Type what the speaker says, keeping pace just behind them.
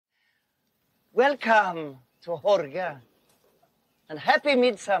Welcome to Torchia, and happy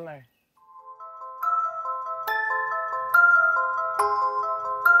Midsommar.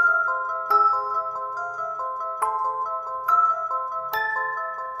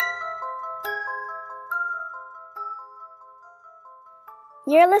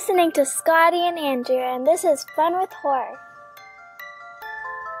 You're listening to Scotty and Andrew, and this is Fun with Horror.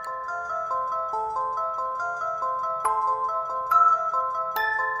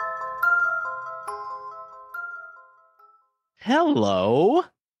 Hello,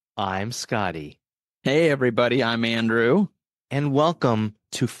 I'm Scotty. Hey everybody, I'm Andrew. And welcome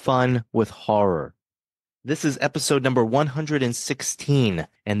to Fun with Horror. This is episode number 116,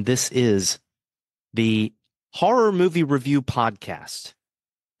 and this is the horror movie review podcast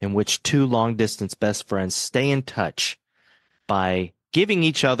in which two long-distance best friends stay in touch by giving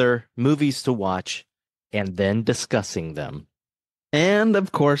each other movies to watch and then discussing them. And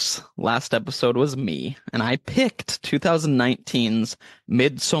of course, last episode was me, and I picked 2019's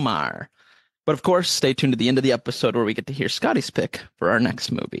Midsommar. But of course, stay tuned to the end of the episode where we get to hear Scotty's pick for our next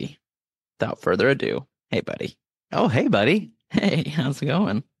movie. Without further ado, hey buddy. Oh, hey buddy. Hey, how's it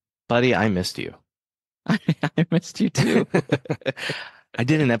going? Buddy, I missed you. I missed you too. I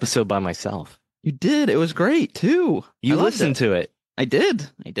did an episode by myself. You did. It was great too. You listened to it. I did.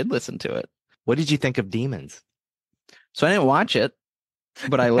 I did listen to it. What did you think of Demons? So I didn't watch it,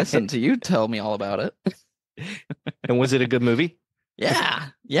 but I listened to you tell me all about it. And was it a good movie? Yeah.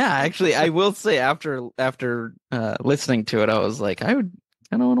 Actually, I will say after listening to it, I was like, I don't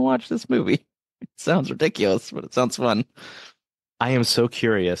want to watch this movie. It sounds ridiculous, but it sounds fun. I am so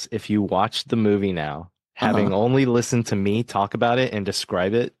curious if you watched the movie now, having only listened to me talk about it and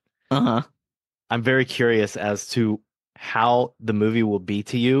describe it. I'm very curious as to how the movie will be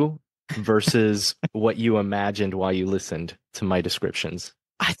to you versus what you imagined while you listened to my descriptions.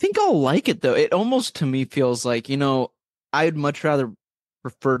 I think I'll like it though. It almost to me feels like, I'd much rather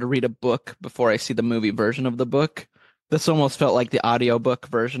prefer to read a book before I see the movie version of the book. This almost felt like the audiobook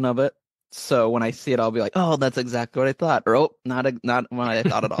version of it. So when I see it, I'll be like, oh, that's exactly what I thought. Or, oh, not what I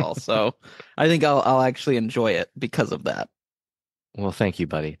thought at all. So I think I'll actually enjoy it because of that. Well, thank you,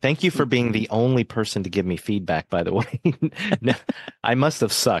 buddy. Thank you for being the only person to give me feedback, by the way. No, I must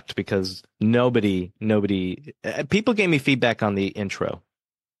have sucked because nobody, people gave me feedback on the intro.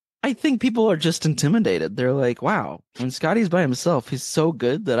 I think people are just intimidated. They're like, wow, when Scotty's by himself, he's so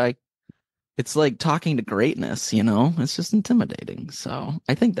good that it's like talking to greatness, It's just intimidating. So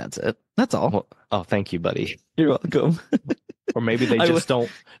I think that's it. That's all. Well, oh, thank you, buddy. You're welcome. Or maybe they just don't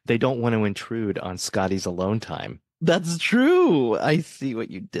want to intrude on Scotty's alone time. That's true. I see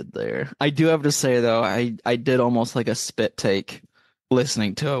what you did there. I do have to say, though, I did almost like a spit take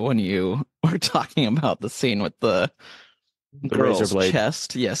listening to it when you were talking about the scene with the girl's razor blade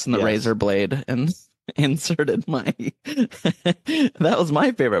chest. Yes, and the razor blade, and inserted my... That was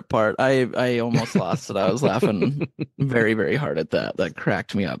my favorite part. I almost lost it. I was laughing very, very hard at that. That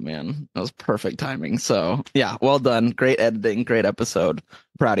cracked me up, man. That was perfect timing. So, yeah, well done. Great editing. Great episode.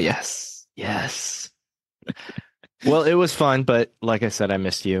 Proud of you. Yes. Well, it was fun, but like I said, I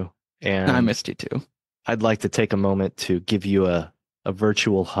missed you. And I missed you too. I'd like to take a moment to give you a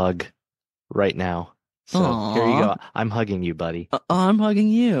virtual hug right now. So Aww. Here you go. I'm hugging you, buddy. I'm hugging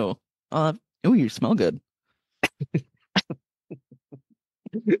you. Oh, you smell good.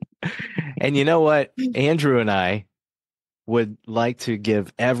 And you know what? Andrew and I would like to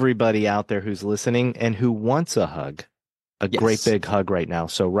give everybody out there who's listening and who wants a hug, great big hug right now.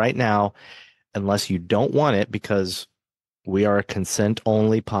 So right now, unless you don't want it, because we are a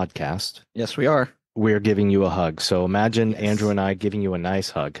consent-only podcast. Yes, we are. We're giving you a hug. So imagine Andrew and I giving you a nice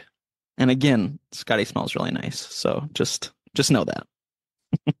hug. And again, Scotty smells really nice. So just know that.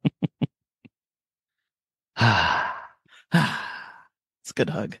 It's a good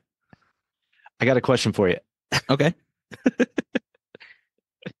hug. I got a question for you. Okay. Do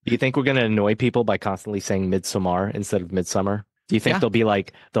you think we're going to annoy people by constantly saying Midsommar instead of Midsommar? Do you think they'll be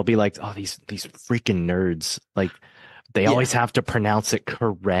like, oh, these freaking nerds, like they always have to pronounce it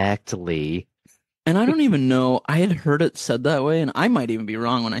correctly. And I don't even know. I had heard it said that way, and I might even be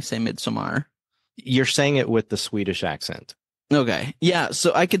wrong when I say Midsommar. You're saying it with the Swedish accent. Okay. Yeah.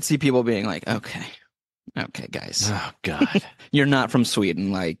 So I could see people being like, okay, guys. Oh, God. You're not from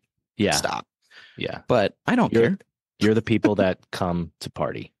Sweden. Like, stop. Yeah. But I don't care. You're the people that come to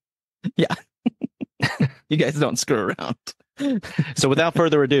party. Yeah. You guys don't screw around. So without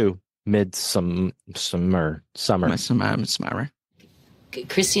further ado, Midsommar.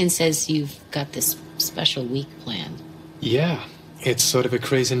 Christian says you've got this special week planned. Yeah, it's sort of a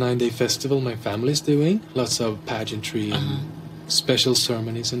crazy 9-day festival my family's doing. Lots of pageantry and special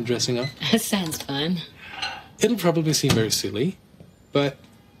ceremonies and dressing up. That sounds fun. It'll probably seem very silly, but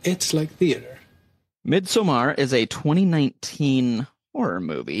it's like theater. Midsommar is a 2019 horror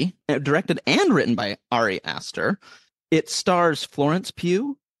movie directed and written by Ari Aster. It stars Florence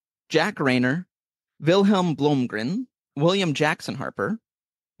Pugh, Jack Reynor, Vilhelm Blomgren, William Jackson Harper,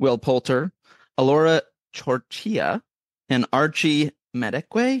 Will Poulter, Ellora Torchia, and Archie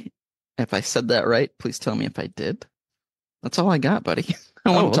Madekwe. If I said that right, please tell me if I did. That's all I got, buddy.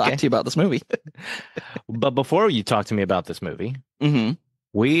 I want to talk to you about this movie. But before you talk to me about this movie, Mm-hmm.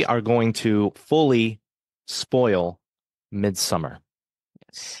 we are going to fully spoil Midsommar.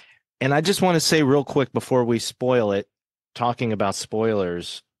 Yes. And I just want to say real quick before we spoil it, talking about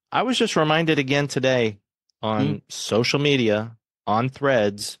spoilers, I was just reminded again today on social media, on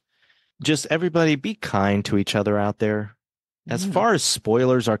Threads, just everybody be kind to each other out there. As far as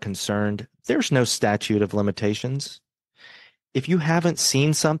spoilers are concerned, there's no statute of limitations. If you haven't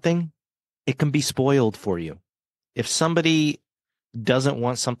seen something, it can be spoiled for you. If somebody doesn't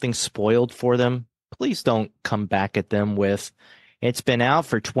want something spoiled for them, please don't come back at them with, it's been out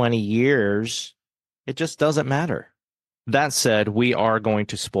for 20 years. It just doesn't matter. That said, we are going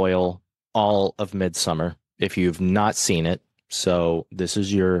to spoil all of Midsommar if you've not seen it. So this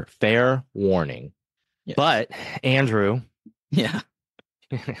is your fair warning. Yes. But, Andrew, Yeah.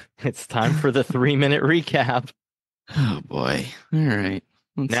 it's time for the 3-minute recap. Oh, boy. All right.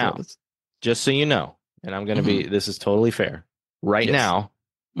 Let's Now, see this. just so you know, and I'm going to be, this is totally fair. Right Yes. now,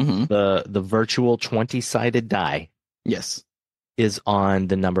 Mm-hmm. the virtual 20-sided die Yes. is on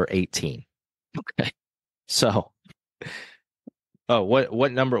the number 18. Okay. So,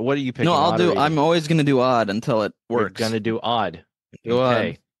 what number? What are you picking? No, I'll odd do. or I'm even? always going to do odd until it We're works. gonna do odd. Do Okay.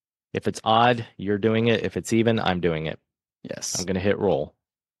 odd. If it's odd, you're doing it. If it's even, I'm doing it. Yes. I'm gonna hit roll.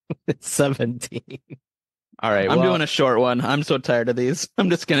 It's 17. All right. I'm well, doing a short one. I'm so tired of these. I'm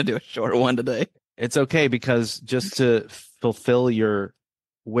just going to do a short one today. It's okay because just to fulfill your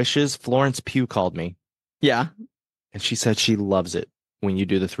wishes, Florence Pugh called me Yeah. and she said she loves it when you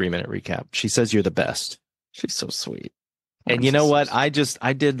do the 3-minute recap. She says you're the best. She's so sweet. And you know what? I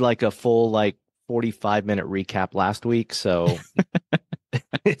did like a full 45-minute recap last week, so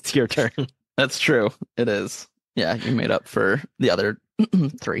it's your turn. That's true. It is. Yeah, you made up for the other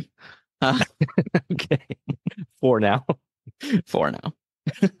 3. Okay. 4 now. 4 now.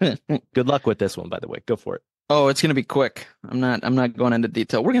 Good luck with this one, by the way. Go for it. Oh, it's gonna be quick. I'm not going into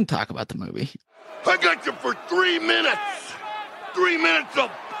detail. We're gonna talk about the movie. I got you for 3 minutes. 3 minutes of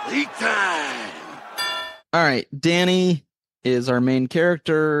playtime. All right, Danny is our main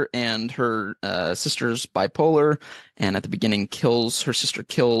character, and her sister's bipolar, and at the beginning her sister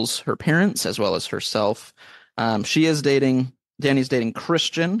kills her parents as well as herself. Danny's dating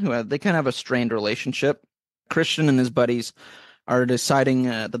Christian, they kind of have a strained relationship. Christian and his buddies are deciding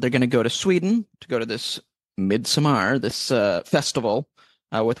that they're going to go to Sweden to go to this Midsommar, this festival,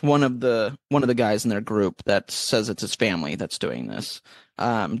 with one of the guys in their group that says it's his family that's doing this.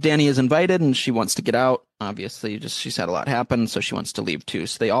 Danny is invited and she wants to get out. Obviously, she's had a lot happen, so she wants to leave too.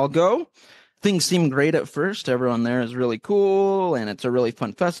 So they all go. Things seem great at first. Everyone there is really cool, and it's a really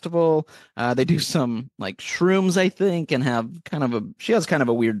fun festival. They do some shrooms, I think, and she has kind of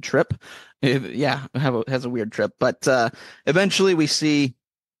a weird trip. Has a weird trip. But eventually we see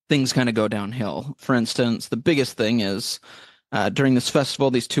things kind of go downhill. For instance, the biggest thing is during this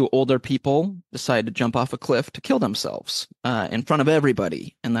festival, these 2 older people decide to jump off a cliff to kill themselves in front of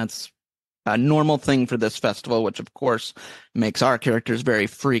everybody. And that's a normal thing for this festival, which of course makes our characters very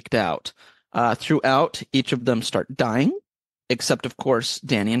freaked out. Throughout, each of them start dying, except of course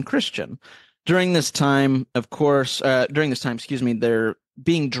Danny and Christian. During this time, they're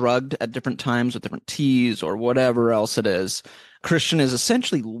being drugged at different times with different teas or whatever else it is. Christian is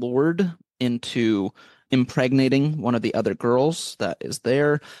essentially lured into impregnating one of the other girls that is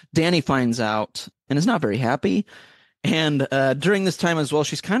there. Danny finds out and is not very happy. And during this time as well,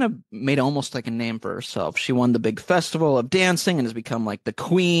 she's kind of made almost like a name for herself. She won the big festival of dancing and has become like the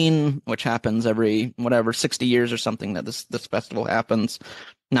queen, which happens every 60 years or something that this festival happens.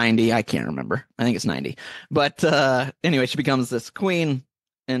 90, I can't remember. I think it's 90. But anyway, she becomes this queen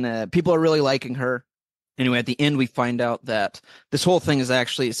and people are really liking her. Anyway, at the end, we find out that this whole thing is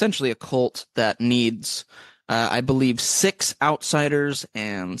actually essentially a cult that needs, I believe, 6 outsiders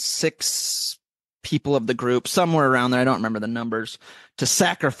and 6 people of the group, somewhere around there, I don't remember the numbers, to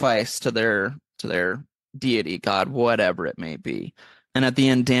sacrifice to their deity, god, whatever it may be. And at the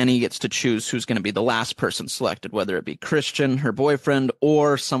end, Danny gets to choose who's going to be the last person selected, whether it be Christian, her boyfriend,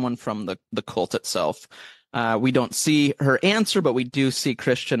 or someone from the cult itself. We don't see her answer, but we do see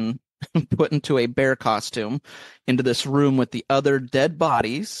Christian put into a bear costume into this room with the other dead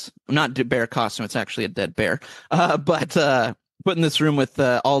bodies. Not a bear costume, it's actually a dead bear. But put in this room with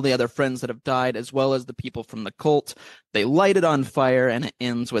all the other friends that have died, as well as the people from the cult. They light it on fire, and it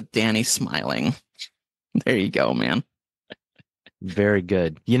ends with Danny smiling. There you go, man. Very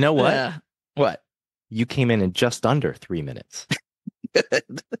good. You know what? What? You came in just under 3 minutes.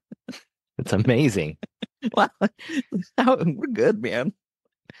 It's amazing. Wow. We're good, man.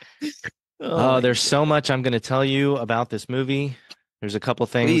 Oh, there's so much I'm going to tell you about this movie. There's a couple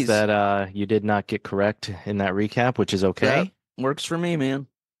things that you did not get correct in that recap, which is okay. That works for me, man.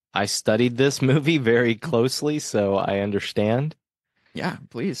 I studied this movie very closely, so I understand. Yeah,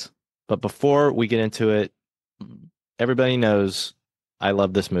 please. But before we get into it, everybody knows I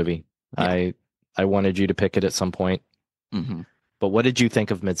love this movie. Yeah. I wanted you to pick it at some point. Mm-hmm. But what did you think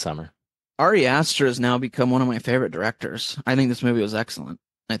of Midsommar? Ari Aster has now become one of my favorite directors. I think this movie was excellent.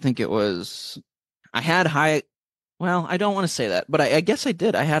 I think it was... I had high... Well, I don't want to say that, but I guess I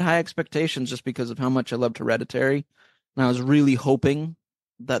did. I had high expectations just because of how much I loved Hereditary. And I was really hoping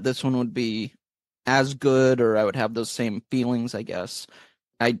that this one would be as good, or I would have those same feelings, I guess.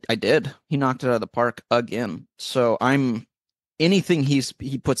 I did. He knocked it out of the park again. So anything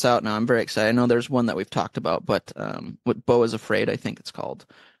he puts out now, I'm very excited. I know there's one that we've talked about, but what Beau is Afraid, I think it's called.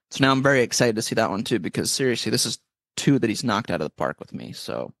 So now I'm very excited to see that one too, because seriously, this is 2 that he's knocked out of the park with me.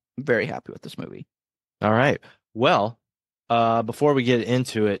 So I'm very happy with this movie. All right. Well, before we get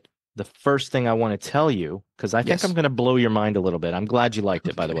into it, the first thing I want to tell you, because I think I'm going to blow your mind a little bit. I'm glad you liked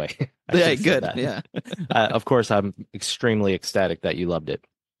it, by the way. Yeah, good. Yeah. Of course, I'm extremely ecstatic that you loved it.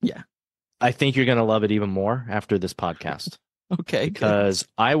 Yeah. I think you're going to love it even more after this podcast. Okay. Because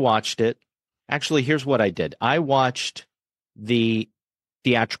I watched it. Actually, here's what I did. I watched the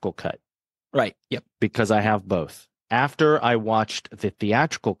theatrical cut. Right. Yep. Because I have both. After I watched the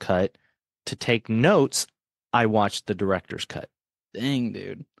theatrical cut, to take notes, I watched the director's cut. Dang,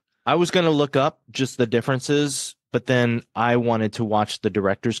 dude. I was going to look up just the differences, but then I wanted to watch the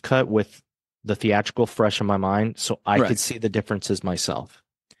director's cut with the theatrical fresh in my mind so I could see the differences myself.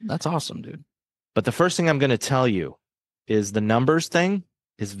 That's awesome, dude. But the first thing I'm going to tell you is the numbers thing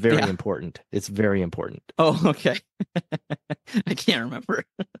is very important. It's very important. Oh, okay. I can't remember.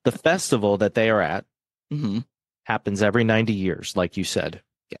 The festival that they are at mm-hmm. happens every 90 years, like you said.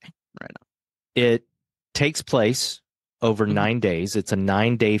 Okay, right on. It takes place over 9 days. It's a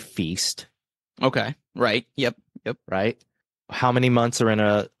 9-day feast. Okay, right. Yep. Right? How many months are in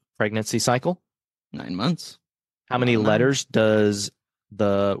a pregnancy cycle? 9 months. How many letters does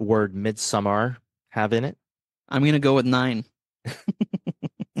the word Midsommar have in it? I'm going to go with 9.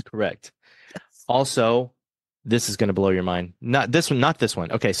 Correct. Also, this is going to blow your mind. Not this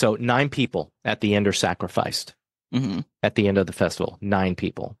one. Okay, so 9 people at the end are sacrificed. Mm-hmm. At the end of the festival, 9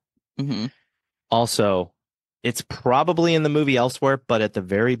 people. Mm-hmm. Also, it's probably in the movie elsewhere, but at the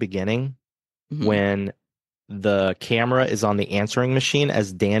very beginning, when the camera is on the answering machine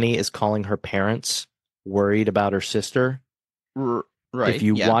as Danny is calling her parents, worried about her sister. Right. If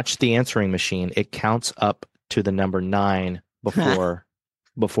you watch the answering machine, it counts up to the number 9 before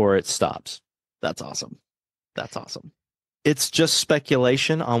it stops. That's awesome. It's just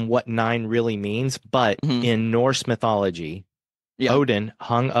speculation on what 9 really means, but in Norse mythology, Odin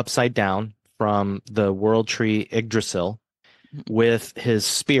hung upside down from the world tree Yggdrasil with his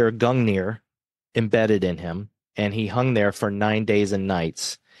spear Gungnir embedded in him, and he hung there for 9 days and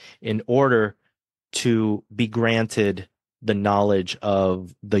nights in order to be granted the knowledge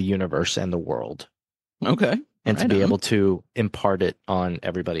of the universe and the world. Okay. And to be able to impart it on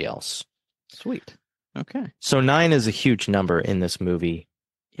everybody else. Sweet. Okay. So 9 is a huge number in this movie.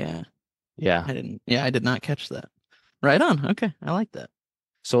 Yeah. Yeah. I did not catch that. Right on. Okay. I like that.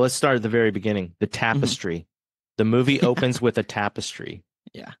 So let's start at the very beginning. The tapestry. The movie opens with a tapestry.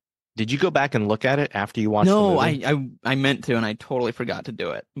 Yeah. Did you go back and look at it after you watched the movie? No, I meant to, and I totally forgot to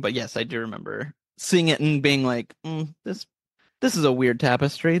do it. But yes, I do remember seeing it and being like, this is a weird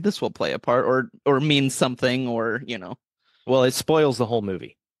tapestry. This will play a part or mean something, or, you know. Well, it spoils the whole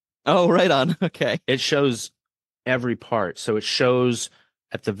movie. Oh, right on. Okay. It shows every part. So it shows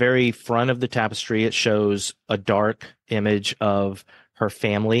at the very front of the tapestry, it shows a dark image of her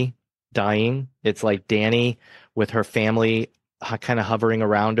family dying. It's like Danny with her family kind of hovering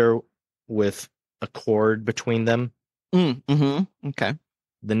around her with a cord between them. Okay.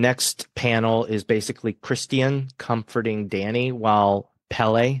 The next panel is basically Christian comforting Danny while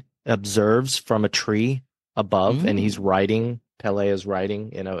Pele observes from a tree above, and he's writing. Pele is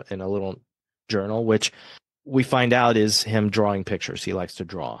writing in a little journal, which we find out is him drawing pictures. He likes to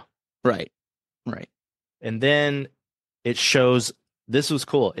draw. Right. And then it shows This was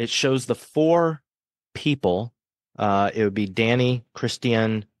cool. It shows the 4 people. It would be Danny,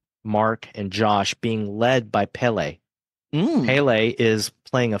 Christian, Mark, and Josh being led by Pele. Pele is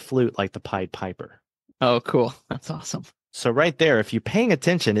playing a flute like the Pied Piper. Oh, cool. That's awesome. So right there, if you're paying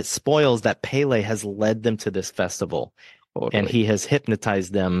attention, it spoils that Pele has led them to this festival. Totally. And he has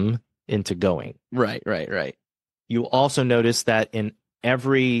hypnotized them into going. Right. You also notice that in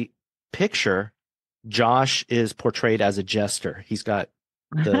every picture, Josh is portrayed as a jester. He's got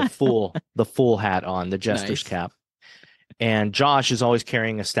the fool hat on, the jester's cap. And Josh is always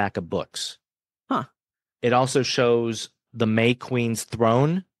carrying a stack of books. Huh. It also shows the May Queen's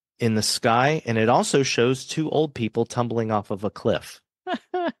throne in the sky, and it also shows 2 old people tumbling off of a cliff.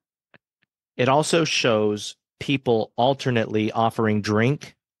 It also shows people alternately offering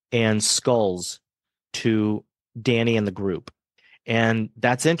drink and skulls to Danny and the group. And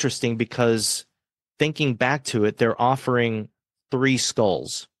that's interesting because thinking back to it, they're offering 3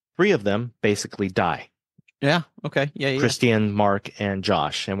 skulls. 3 of them basically die. Yeah. Okay. Yeah. Christian, Mark, and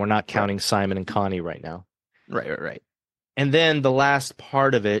Josh. And we're not counting Simon and Connie right now. Right. And then the last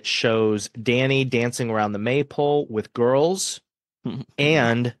part of it shows Danny dancing around the maypole with girls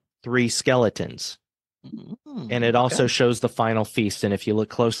and 3 skeletons. And it also shows the final feast. And if you look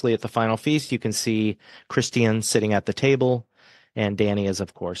closely at the final feast, you can see Christian sitting at the table and Danny is,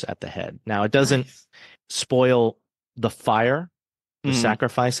 of course, at the head. Now, it doesn't spoil the fire, the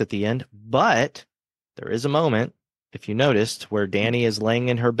sacrifice at the end, but there is a moment, if you noticed, where Danny is laying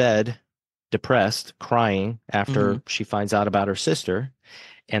in her bed, depressed, crying after she finds out about her sister.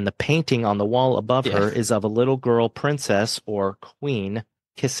 And the painting on the wall above her is of a little girl princess or queen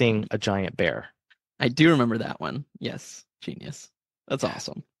kissing a giant bear. I do remember that one. Yes. Genius. That's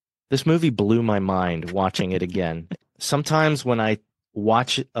awesome. This movie blew my mind watching it again. Sometimes when I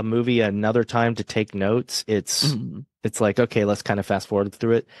watch a movie another time to take notes, it's like, okay, let's kind of fast forward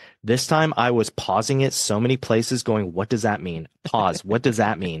through it. This time I was pausing it so many places going, what does that mean? Pause. What does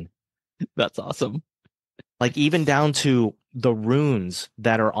that mean? That's awesome. Like even down to the runes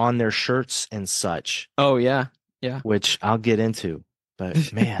that are on their shirts and such. Oh, yeah. Yeah. Which I'll get into.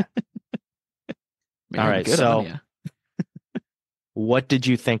 But man. Man, all right. good So on ya. what did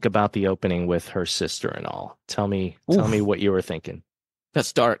you think about the opening with her sister and all? Tell me what you were thinking.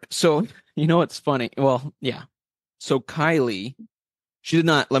 That's dark. So, you know what's funny? Well, yeah. So Kylie, she did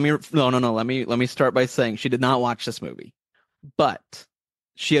not, let me start by saying she did not watch this movie. But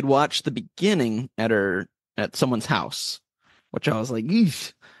she had watched the beginning at someone's house, which I was like,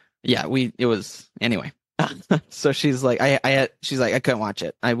 eesh. Yeah, anyway. So she's like, I couldn't watch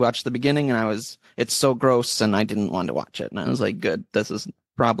it. I watched the beginning and it's so gross and I didn't want to watch it. And I was like, good, this is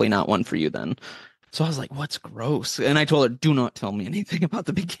probably not one for you then. So I was like, what's gross? And I told her, do not tell me anything about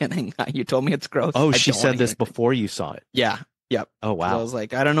the beginning. You told me it's gross. Oh, she said this before you saw it. Yeah. Yep. Oh, wow. So I was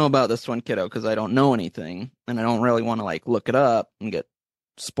like, I don't know about this one, kiddo, because I don't know anything. And I don't really want to like look it up and get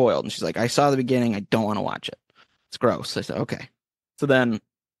spoiled. And she's like, I saw the beginning. I don't want to watch it. It's gross. I said, okay. So then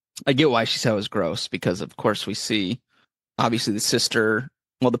I get why she said it was gross, because of course we see obviously the sister,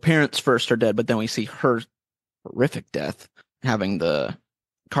 well, the parents first are dead, but then we see her horrific death, having the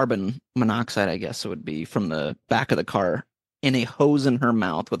carbon monoxide, I guess it would be, from the back of the car in a hose in her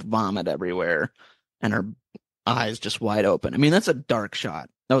mouth with vomit everywhere and her eyes just wide open. I mean, that's a dark shot.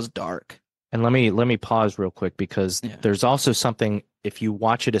 That was dark. And let me pause real quick, because there's also something, if you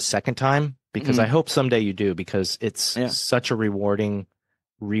watch it a second time, because I hope someday you do, because it's such a rewarding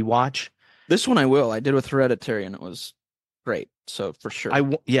rewatch. This one I will. I did with Hereditary and it was great. So for sure.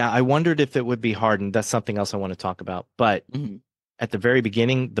 I wondered if it would be hard, and that's something else I want to talk about. But at the very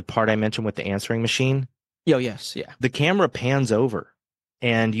beginning, the part I mentioned with the answering machine. Oh, yes. Yeah. The camera pans over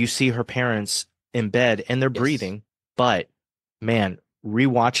and you see her parents in bed and they're breathing. But man,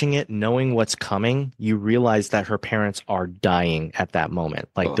 rewatching it, knowing what's coming, you realize that her parents are dying at that moment.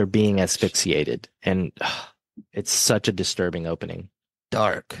 Like they're being asphyxiated. And it's such a disturbing opening.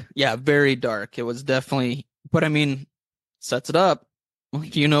 Dark. Yeah, very dark. It was definitely, but I mean, sets it up.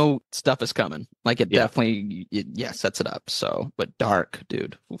 Like, you know, stuff is coming. Like it definitely, sets it up. So, but dark,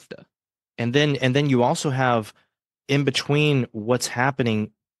 dude. Oofda. And then you also have, in between what's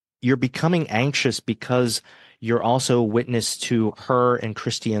happening, you're becoming anxious because you're also witness to her and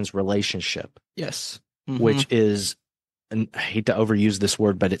Christian's relationship. Yes. Which is, and I hate to overuse this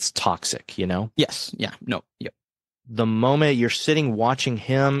word, but it's toxic, you know? Yes. Yeah. No. Yep. The moment you're sitting watching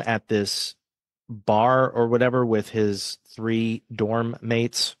him at this bar or whatever with his 3 dorm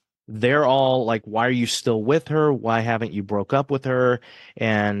mates, they're all like, why are you still with her? Why haven't you broke up with her?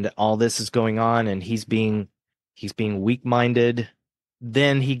 And all this is going on, and he's being weak-minded.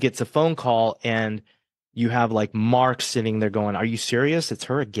 Then he gets a phone call, and you have like Mark sitting there going, "Are you serious? It's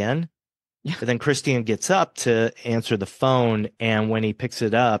her again?" Yeah. But then Christian gets up to answer the phone, and when he picks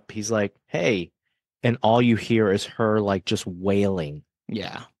it up, he's like, "Hey," and all you hear is her like just wailing.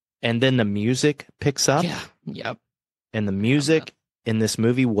 Yeah. And then the music picks up. Yeah. Yep. And the music in this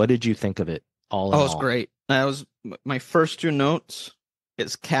movie, what did you think of it? All in Oh, it's all? great. That was my first two notes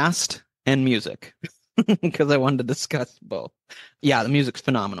is cast and music because I wanted to discuss both. Yeah, the music's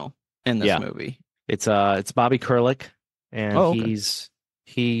phenomenal in this movie. It's Bobby Krlic, and Oh, okay.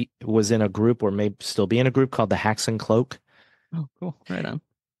 he was in a group, or may still be in a group, called the Hacks and Cloak. Oh, cool. Right on.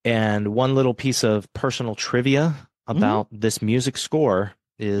 And one little piece of personal trivia about this music score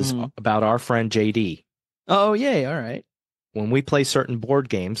is about our friend JD. Oh, yay. All right. When we play certain board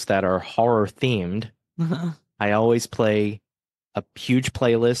games that are horror themed, I always play a huge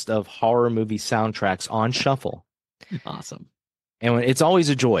playlist of horror movie soundtracks on shuffle. Awesome. And it's always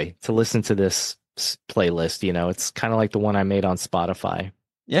a joy to listen to this playlist. You know, it's kind of like the one I made on Spotify.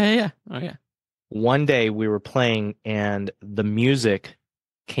 Yeah. Oh, yeah. One day we were playing and the music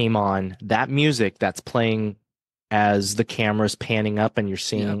came on, that music that's playing as the camera's panning up and you're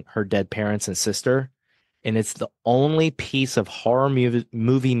seeing her dead parents and sister. And it's the only piece of horror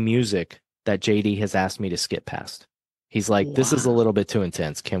movie music that JD has asked me to skip past. He's like, "This is a little bit too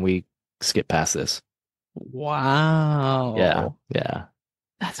intense. Can we skip past this?" Wow. Yeah.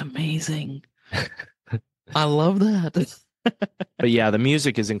 That's amazing. I love that. But yeah, the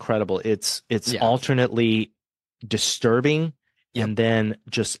music is incredible. It's alternately disturbing and then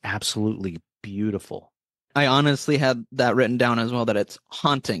just absolutely beautiful. I honestly had that written down as well, that it's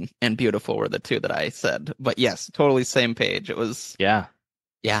haunting and beautiful were the two that I said. But yes, totally same page. It was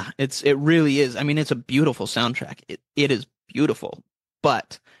it really is. I mean, it's a beautiful soundtrack. It is beautiful.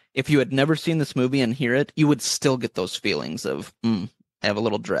 But if you had never seen this movie and hear it, you would still get those feelings of I have a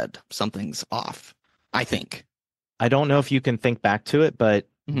little dread. Something's off, I think. I don't know if you can think back to it, but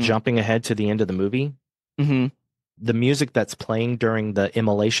jumping ahead to the end of the movie, the music that's playing during the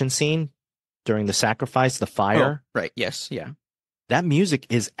immolation scene, during the sacrifice, the fire. Oh, right. Yes. Yeah. That music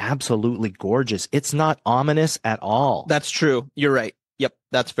is absolutely gorgeous. It's not ominous at all. That's true. You're right. Yep.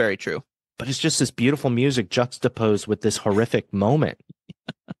 That's very true. But it's just this beautiful music juxtaposed with this horrific moment.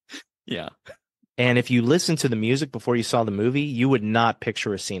 Yeah. And if you listen to the music before you saw the movie, you would not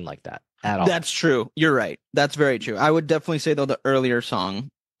picture a scene like that at all. That's true. You're right. That's very true. I would definitely say, though, the earlier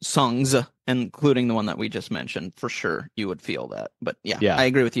songs, including the one that we just mentioned, for sure, you would feel that. But yeah, I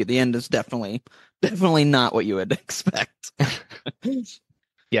agree with you. The end is definitely not what you would expect.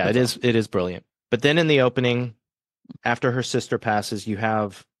 Yeah, it is brilliant. But then in the opening, after her sister passes, you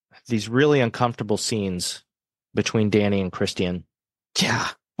have these really uncomfortable scenes between Danny and Christian. Yeah.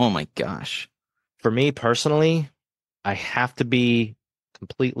 Oh my gosh. For me personally, I have to be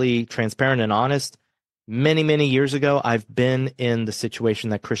completely transparent and honest. Many, many years ago, I've been in the situation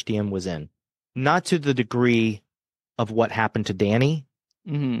that Christian was in. Not to the degree of what happened to Danny,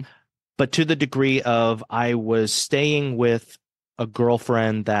 but to the degree of I was staying with a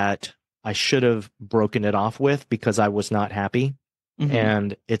girlfriend that I should have broken it off with because I was not happy.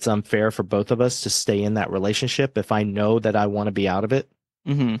 And it's unfair for both of us to stay in that relationship if I know that I want to be out of it.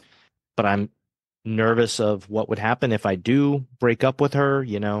 But I'm nervous of what would happen if I do break up with her.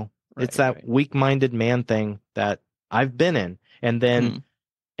 You know, it's that weak-minded man thing that I've been in. And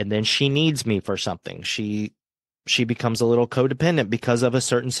then she needs me for something. She becomes a little codependent because of a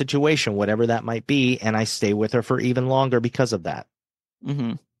certain situation, whatever that might be. And I stay with her for even longer because of that.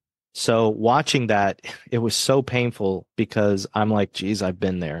 So watching that, it was so painful because I'm like, geez, I've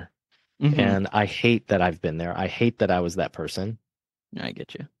been there. And I hate that I've been there. I hate that I was that person. I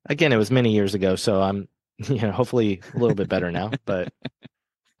get you. Again, it was many years ago, so I'm, hopefully a little bit better now. But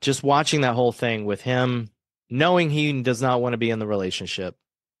just watching that whole thing with him, knowing he does not want to be in the relationship,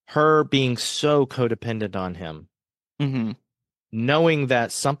 her being so codependent on him, knowing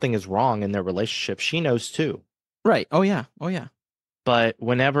that something is wrong in their relationship, she knows too. Right. Oh yeah. But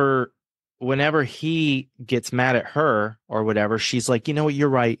whenever he gets mad at her or whatever, she's like, you know what, you're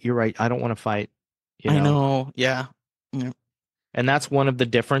right. I don't want to fight. I know. Yeah. And that's one of the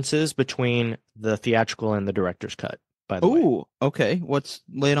differences between the theatrical and the director's cut, by the way. Ooh, okay.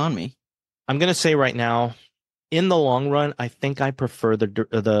 Lay it on me. I'm going to say right now, in the long run, I think I prefer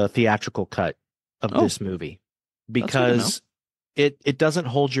the theatrical cut of this movie because it doesn't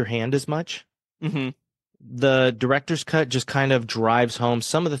hold your hand as much. The director's cut just kind of drives home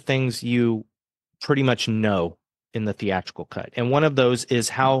some of the things you pretty much know in the theatrical cut. And one of those is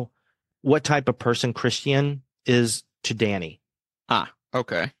what type of person Christian is to Danny.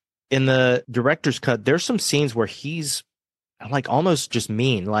 Okay. In the director's cut, there's some scenes where he's like almost just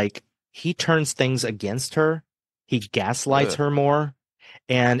mean. Like he turns things against her. He gaslights Ugh. her more.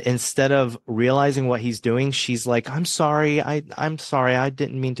 And instead of realizing what he's doing, she's like, I'm sorry. I'm sorry. I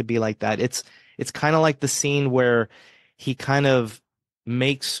didn't mean to be like that. It's kind of like the scene where he kind of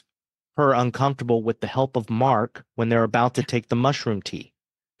makes her uncomfortable with the help of Mark when they're about to take the mushroom tea.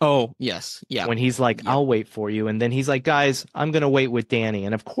 Oh, yes. Yeah. When he's like, I'll wait for you. And then he's like, guys, I'm going to wait with Danny.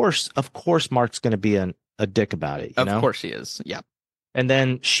 And of course, Mark's going to be a dick about it. You know? Of course he is. Yeah. And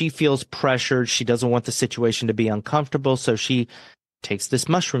then she feels pressured. She doesn't want the situation to be uncomfortable. So she takes this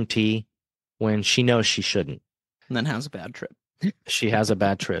mushroom tea when she knows she shouldn't. And then has a bad trip. She has a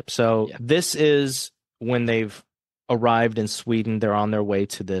bad trip. So Yeah. this is when they've arrived in Sweden. They're on their way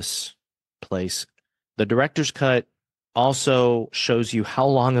to this place. The director's cut also shows you how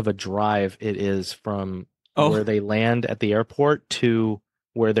long of a drive it is from where they land at the airport to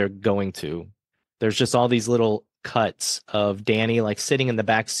where they're going to. There's just all these little cuts of Danny like sitting in the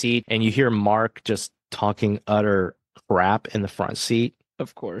back seat, and you hear Mark just talking utter crap in the front seat.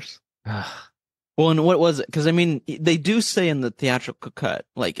 Of course. Well, and what was it? Because I mean, they do say in the theatrical cut,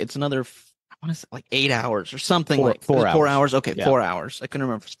 like it's another, I want to say like 8 hours or something. Four hours. 4 hours. Okay, Yeah. 4 hours. I couldn't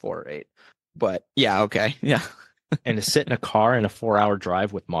remember if it's 4 or 8. But yeah, okay, yeah. And to sit in a car in a 4-hour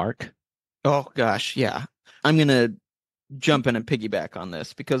drive with Mark. Oh gosh, yeah. I'm gonna jump in and piggyback on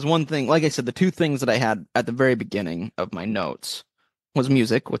this because one thing, like I said, the two things that I had at the very beginning of my notes was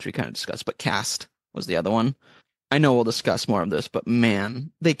music, which we kind of discussed, but cast was the other one. I know we'll discuss more of this, but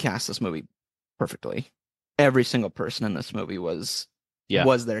man, they cast this movie perfectly. Every single person in this movie was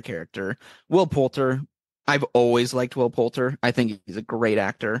their character. Will Poulter, I've always liked Will Poulter. I think he's a great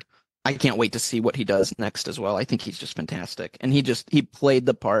actor. I can't wait to see what he does next as well. I think he's just fantastic. And he played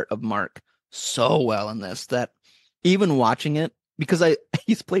the part of Mark so well in this that even watching it, because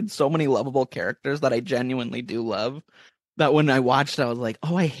he's played so many lovable characters that I genuinely do love, that when I watched it, I was like,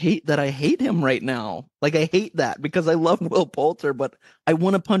 oh, I hate him right now. Like, I hate that because I love Will Poulter, but I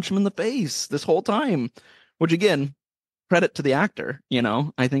want to punch him in the face this whole time, which again, credit to the actor, you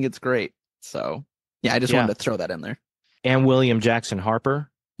know, I think it's great. So yeah, I just wanted to throw that in there. And William Jackson Harper.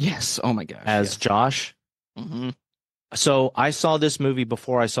 Yes. Oh my gosh. As Josh. Mm-hmm. So I saw this movie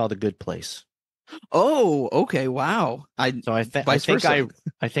before I saw The Good Place. Oh, okay. Wow. I think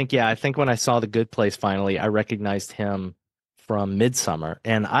when I saw The Good Place finally, I recognized him from Midsommar.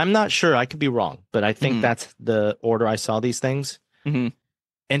 And I'm not sure, I could be wrong, but I think that's the order I saw these things. Mm-hmm.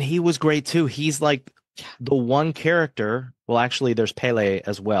 And he was great too. He's like the one character. Well, actually, there's Pele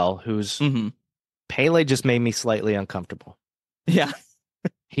as well, who's Pele just made me slightly uncomfortable. Yeah.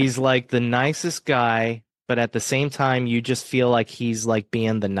 He's like the nicest guy, but at the same time, you just feel like he's like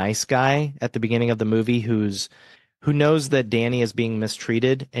being the nice guy at the beginning of the movie who knows that Danny is being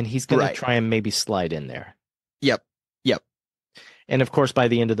mistreated, and he's going to try and maybe slide in there. Yep. And of course, by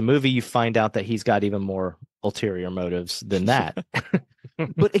the end of the movie, you find out that he's got even more ulterior motives than that.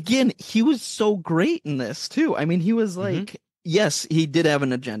 But again, he was so great in this too. I mean, he was like, yes, he did have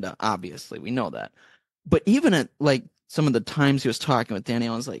an agenda. Obviously, we know that. But even at like some of the times he was talking with Danny,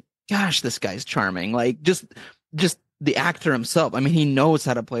 I was like, gosh, this guy's charming. Like just the actor himself. I mean, he knows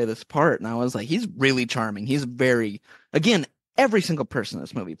how to play this part. And I was like, he's really charming. He's again, every single person in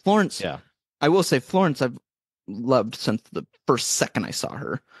this movie. Florence. Yeah. I will say Florence, I've loved since the first second I saw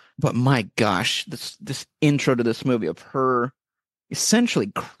her. But my gosh, this intro to this movie of her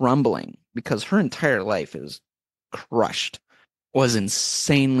essentially crumbling because her entire life is crushed was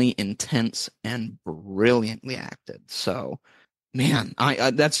insanely intense and brilliantly acted. So, man,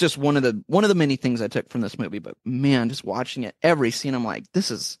 I that's just one of the many things I took from this movie. But man, just watching it, every scene, I'm like,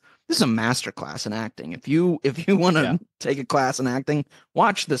 this is a masterclass in acting. If you want to take a class in acting,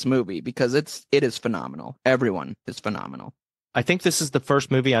 watch this movie because it is phenomenal. Everyone is phenomenal. I think this is the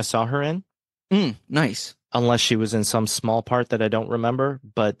first movie I saw her in. Nice. Unless she was in some small part that I don't remember,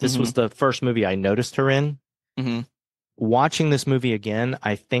 but this was the first movie I noticed her in. Mm-hmm. Watching this movie again,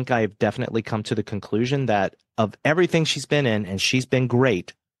 I think I've definitely come to the conclusion that of everything she's been in, and she's been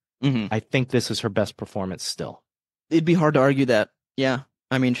great, I think this is her best performance still. It'd be hard to argue that. Yeah.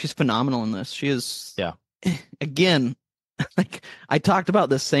 I mean, she's phenomenal in this. She is, again, like I talked about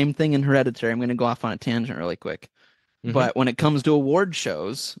the same thing in Hereditary. I'm going to go off on a tangent really quick. But when it comes to award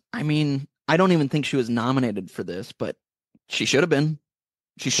shows, I mean, I don't even think she was nominated for this, but she should have been.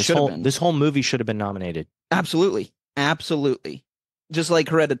 She should have been. This whole movie should have been nominated. Absolutely. Just like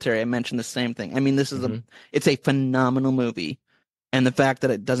Hereditary, I mentioned the same thing. I mean, this is it's a phenomenal movie. And the fact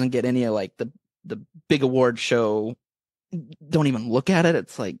that it doesn't get any of like the big award show, don't even look at it.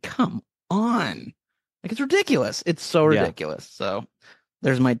 It's like, come on. Like, it's ridiculous. It's so ridiculous. So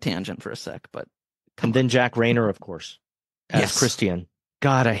there's my tangent for a sec, but and then Jack Reynor, of course, as Christian.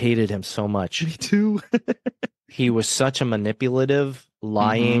 God, I hated him so much. Me too. He was such a manipulative,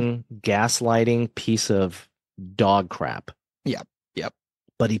 lying, gaslighting piece of dog crap. Yep.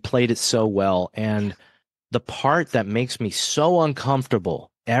 But he played it so well. And the part that makes me so uncomfortable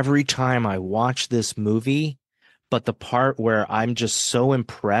every time I watch this movie, but the part where I'm just so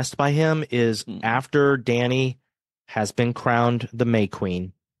impressed by him is after Danny has been crowned the May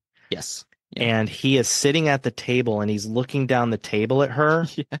Queen. Yes. Yeah. And he is sitting at the table and he's looking down the table at her.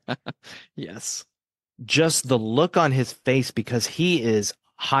 Yeah. Yes. Just the look on his face, because he is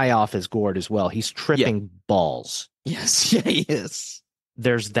high off his gourd as well. He's tripping balls. Yes. Yeah, he is.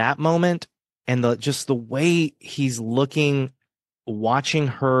 There's that moment, and the way he's looking, watching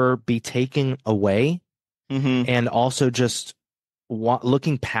her be taken away, and also just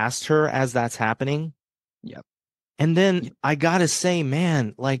looking past her as that's happening. Yep. And then I gotta say,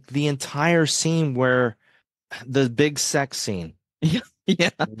 man, like the entire scene where the big sex scene. Yeah.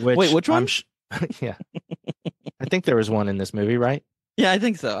 Wait, which one? Yeah. I think there was one in this movie, right? Yeah, I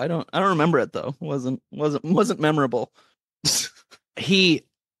think so. I don't remember it though. Wasn't memorable. He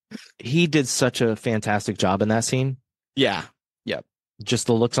did such a fantastic job in that scene. Yeah. Yep. Just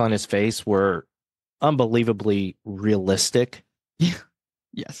the looks on his face were unbelievably realistic. Yeah.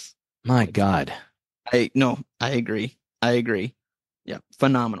 Yes. My God. I agree. Yeah.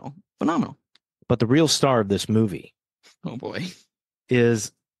 Phenomenal. But the real star of this movie Oh boy.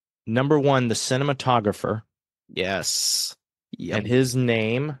 is number one, the cinematographer. Yes. Yep. And his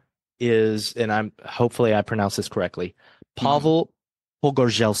name is, and hopefully I pronounce this correctly, Pawel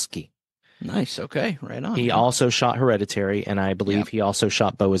Pogorzelski. Nice. Okay. Right on. He also shot Hereditary, and I believe he also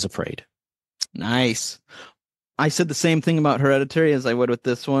shot Beau is Afraid. Nice. I said the same thing about Hereditary as I would with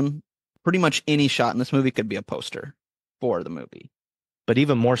this one. Pretty much any shot in this movie could be a poster for the movie. But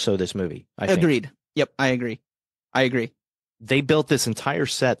even more so this movie, I think. Agreed. Yep, I agree. They built this entire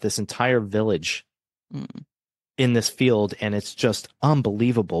set, this entire village in this field, and it's just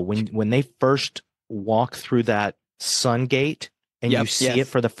unbelievable. When they first walk through that sun gate and you see it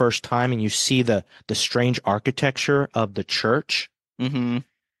for the first time, and you see the strange architecture of the church, and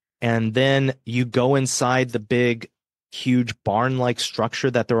then you go inside the big, huge barn-like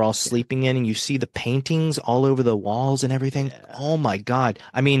structure that they're all sleeping in, and you see the paintings all over the walls and everything. Yeah. Oh my God.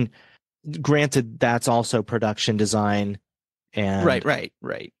 I mean, granted, that's also production design and right.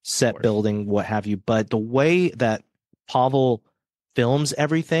 set building, what have you. But the way that Pawel films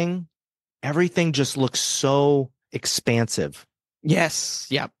everything just looks so expansive. Yes.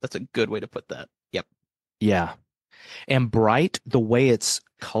 Yeah, that's a good way to put that. Yep. Yeah. And bright, the way it's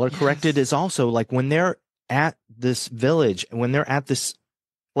color corrected is also like when they're at this village and when they're at this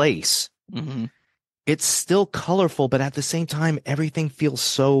place, it's still colorful, but at the same time, everything feels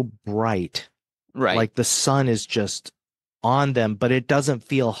so bright. Right. Like the sun is just on them, but it doesn't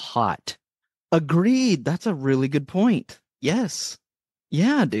feel hot. Agreed. That's a really good point. Yes.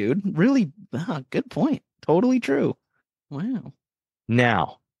 Yeah, dude. Really good point. Totally true. Wow.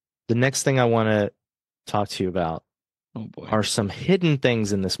 Now, the next thing I want to talk to you about are some hidden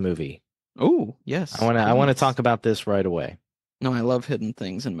things in this movie. Oh, yes. I want to talk about this right away. No, I love hidden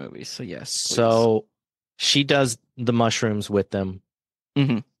things in movies. So yes. Please. So she does the mushrooms with them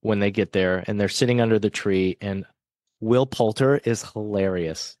when they get there, and they're sitting under the tree, and Will Poulter is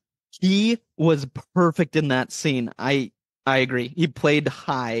hilarious. He was perfect in that scene. I agree. He played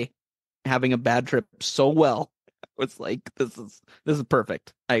high, having a bad trip so well. I was like, this is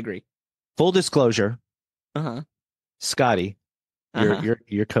perfect. I agree. Full disclosure. Scotty, Uh-huh.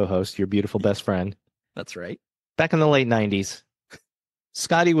 your co-host, your beautiful best friend. That's right. Back in the late 90s,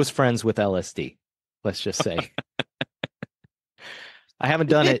 Scotty was friends with LSD, let's just say. I haven't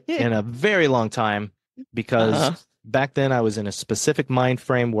done it in a very long time because back then I was in a specific mind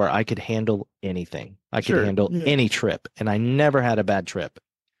frame where I could handle anything. I could handle any trip, and I never had a bad trip.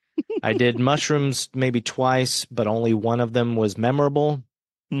 I did mushrooms maybe twice, but only one of them was memorable.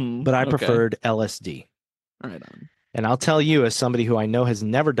 But I preferred LSD. Right on. And I'll tell you, as somebody who I know has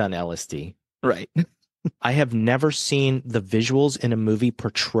never done LSD, right, I have never seen the visuals in a movie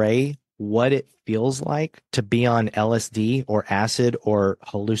portray what it feels like to be on LSD or acid or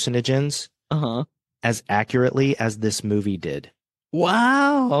hallucinogens as accurately as this movie did.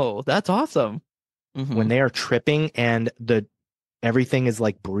 Wow, that's awesome. When they are tripping and everything is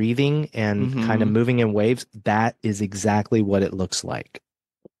like breathing and kind of moving in waves, that is exactly what it looks like.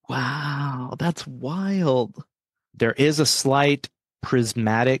 Wow, that's wild. There is a slight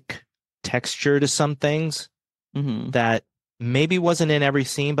prismatic texture to some things that maybe wasn't in every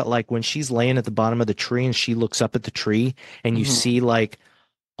scene, but like when she's laying at the bottom of the tree and she looks up at the tree and you see like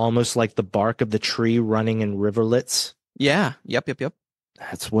almost like the bark of the tree running in riverlets. Yeah. Yep.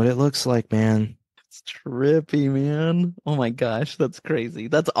 That's what it looks like, man. It's trippy, man. Oh my gosh, that's crazy.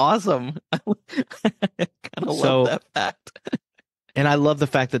 That's awesome. I kind of love that fact. And I love the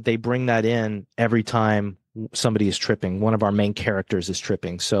fact that they bring that in every time somebody is tripping. One of our main characters is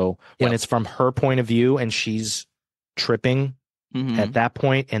tripping. So when it's from her point of view and she's tripping at that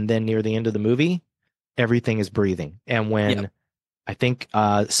point, and then near the end of the movie, everything is breathing. And when I think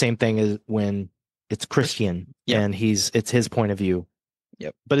same thing is when it's Christian and it's his point of view.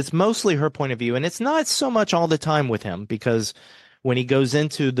 Yep. But it's mostly her point of view. And it's not so much all the time with him, because when he goes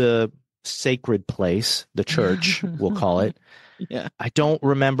into the sacred place, the church, we'll call it, I don't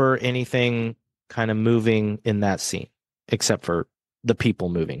remember anything kind of moving in that scene, except for the people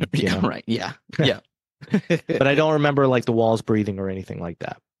moving. You know? Right. Yeah. Yeah. But I don't remember like the walls breathing or anything like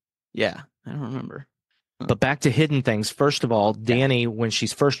that. Yeah. I don't remember. But back to hidden things. First of all, Danny, when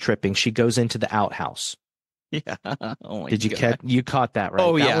she's first tripping, she goes into the outhouse. Yeah. Oh my Did you God. catch? You caught that, right?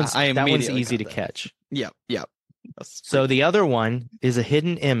 Oh, that yeah. One's, that one's easy to catch. Yep. Yep. So the other one is a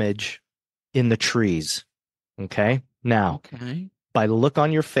hidden image in the trees. Okay. Now, by the look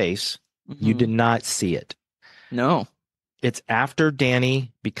on your face, you did not see it. No. It's after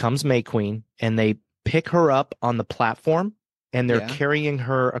Danny becomes May Queen and they pick her up on the platform and they're carrying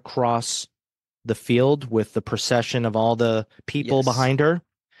her across the field with the procession of all the people behind her.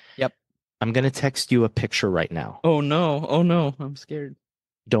 Yep. I'm going to text you a picture right now. Oh no. Oh no. I'm scared.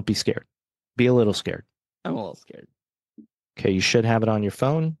 Don't be scared. Be a little scared. I'm a little scared. Okay. You should have it on your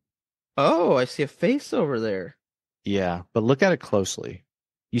phone. Oh, I see a face over there. Yeah. But look at it closely.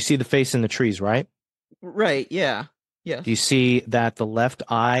 You see the face in the trees, right? Right. Yeah. Yes. Do you see that the left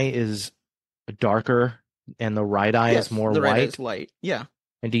eye is darker and the right eye is more the white? right eye is light. Yeah.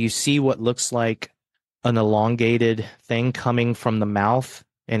 And do you see what looks like an elongated thing coming from the mouth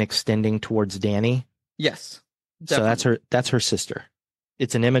and extending towards Danny? Yes. Definitely. So that's her sister.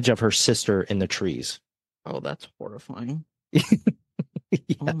 It's an image of her sister in the trees. Oh, that's horrifying. Yes.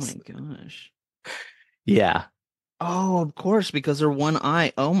 Oh my gosh. Yeah. Oh, of course, because her one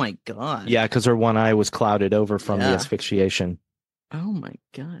eye. Oh my god. Yeah, because her one eye was clouded over from the asphyxiation. Oh my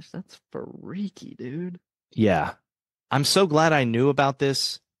gosh, that's freaky, dude. Yeah. I'm so glad I knew about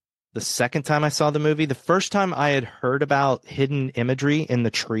this the second time I saw the movie. The first time I had heard about hidden imagery in the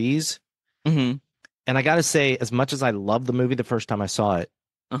trees. Mm-hmm. And I got to say, as much as I loved the movie the first time I saw it,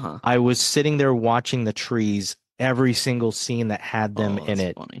 Uh-huh. I was sitting there watching the trees, every single scene that had them in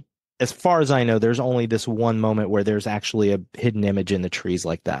it. Funny. As far as I know, there's only this one moment where there's actually a hidden image in the trees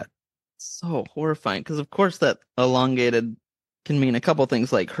like that. So horrifying, because of course that elongated can mean a couple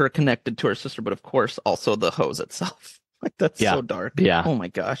things, like her connected to her sister, but of course also the hose itself. Like that's so dark. Yeah. Oh my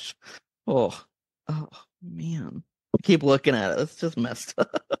gosh. Oh man. I keep looking at it. It's just messed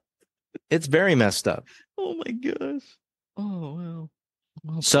up. It's very messed up. Oh my gosh. Oh wow.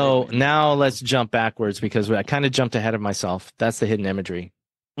 Well, So now let's jump backwards because I kind of jumped ahead of myself. That's the hidden imagery.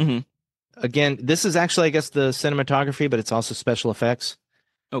 Mm-hmm. Again, this is actually, I guess, the cinematography, but it's also special effects.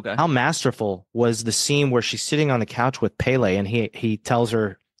 Okay. How masterful was the scene where she's sitting on the couch with Pele and he tells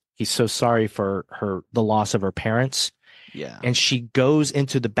her he's so sorry for the loss of her parents. Yeah. And she goes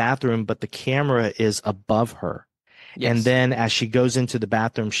into the bathroom, but the camera is above her. Yes. And then as she goes into the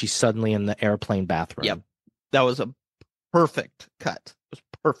bathroom, she's suddenly in the airplane bathroom. Yep. That was a perfect cut. It was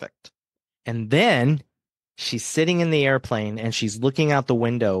perfect. And then she's sitting in the airplane and she's looking out the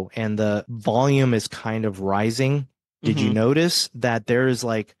window and the volume is kind of rising. Did you notice that there is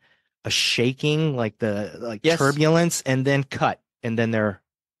like a shaking, like turbulence, and then cut, and then they're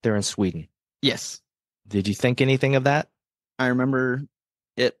in Sweden? Yes. Did you think anything of that? I remember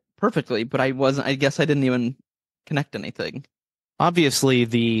it perfectly, but I guess I didn't even connect anything. Obviously,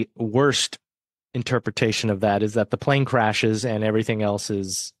 the worst interpretation of that is that the plane crashes and everything else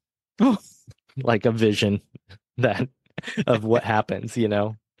is like a vision of what happens, you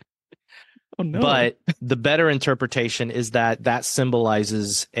know? Oh, no. But the better interpretation is that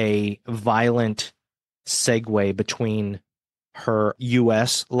symbolizes a violent segue between her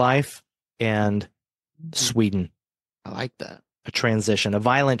U.S. life and Sweden. I like that. A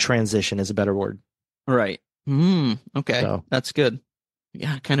violent transition is a better word. Right. Okay. So, that's good.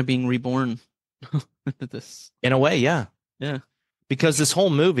 Yeah, kind of being reborn into this. In a way, yeah. Yeah. Because this whole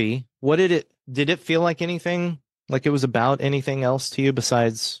movie, did it feel like anything? Like it was about anything else to you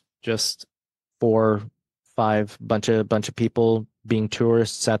besides just 4, 5 bunch of people being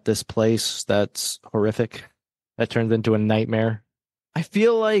tourists at this place that's horrific, that turns into a nightmare? I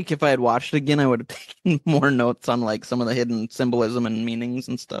feel like if I had watched it again, I would have taken more notes on like some of the hidden symbolism and meanings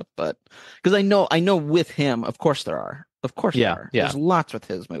and stuff. But because I know with him, of course there are. Yeah. There's lots with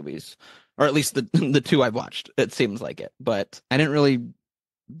his movies, or at least the 2 I've watched. It seems like it, but I didn't really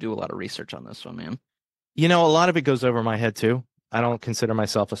do a lot of research on this one, man. You know, a lot of it goes over my head too. I don't consider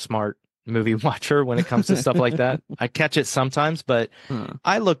myself a smart movie watcher when it comes to stuff like that. I catch it sometimes, but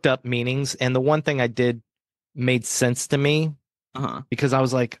I looked up meanings, and the one thing I did made sense to me because I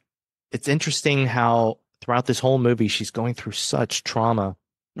was like, it's interesting how throughout this whole movie she's going through such trauma.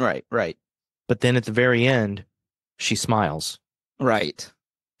 Right. But then at the very end, she smiles. Right.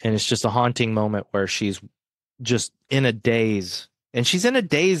 And it's just a haunting moment where she's just in a daze. And she's in a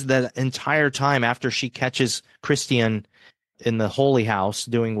daze that entire time after she catches Christian in the holy house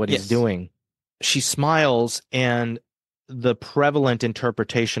doing what he's doing. She smiles, and the prevalent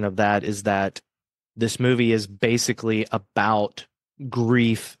interpretation of that is that this movie is basically about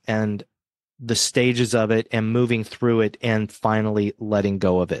grief and the stages of it and moving through it and finally letting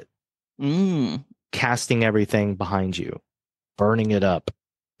go of it. Casting everything behind you, burning it up.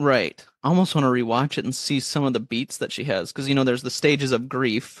 Right. I almost want to rewatch it and see some of the beats that she has. Because, there's the stages of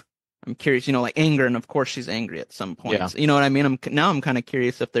grief. I'm curious, like anger. And of course she's angry at some points. You know what I mean? I'm kind of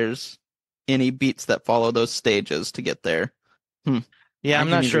curious if there's any beats that follow those stages to get there. Yeah,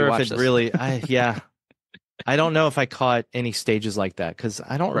 I'm not sure if it really... I don't know if I caught any stages like that because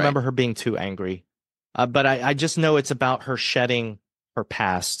I don't remember her being too angry. But I just know it's about her shedding her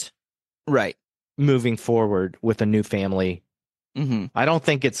past. Right. Moving forward with a new family. I don't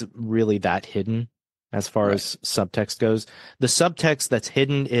think it's really that hidden as far as subtext goes. The subtext that's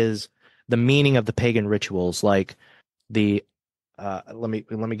hidden is the meaning of the pagan rituals, like the let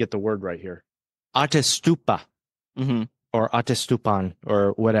me get the word right here. Atestupa. Or Atestupan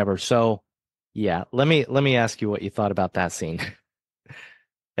or whatever. So yeah, let me ask you what you thought about that scene.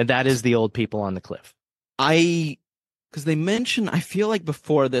 And that is the old people on the cliff. Because they mentioned, I feel like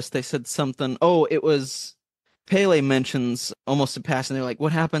before this they said something. Oh, it was Pele mentions almost in passing. They're like,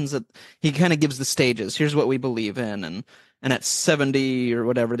 what happens at? He kind of gives the stages. Here's what we believe in, and at 70 or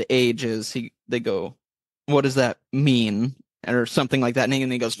whatever the age is, they go, what does that mean, or something like that,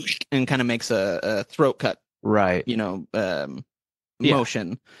 and he goes and kind of makes a throat cut, right?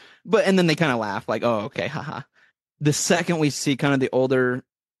 Motion, and then they kind of laugh like, oh, okay, haha. The second we see kind of the older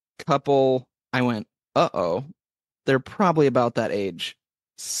couple, I went, uh-oh. They're probably about that age.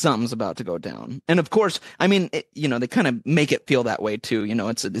 Something's about to go down. And of course, I mean, they kind of make it feel that way too.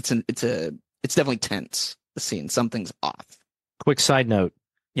 It's definitely tense. The scene, something's off. Quick side note.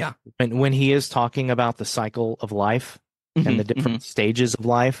 Yeah. When he is talking about the cycle of life and the different stages of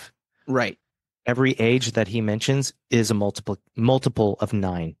life, right? Every age that he mentions is a multiple of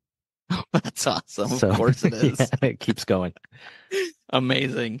 9. Oh, that's awesome. Of course it is. Yeah, it keeps going.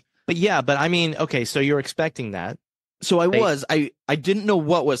 Amazing. But yeah, but I mean, okay, so you're expecting that. So I didn't know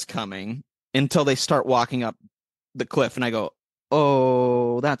what was coming until they start walking up the cliff, and I go,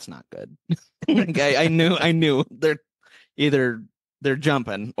 oh, that's not good. I knew they're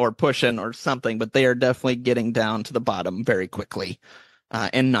jumping or pushing or something, but they are definitely getting down to the bottom very quickly,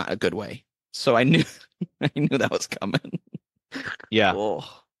 and not a good way. So I knew that was coming. Yeah. Oh.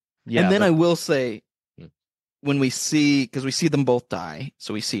 Yeah. And then I will say, when we see them both die,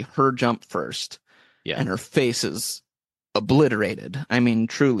 so we see her jump first, and her face is obliterated. I mean,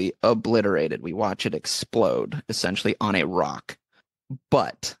 truly obliterated. We watch it explode essentially on a rock.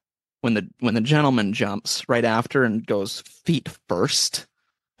 But when the gentleman jumps right after and goes feet first,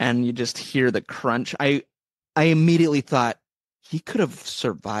 and you just hear the crunch, I immediately thought he could have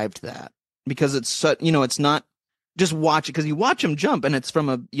survived that, because it's such, it's not just watch it, because you watch him jump and it's from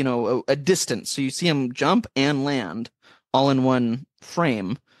a distance, so you see him jump and land all in one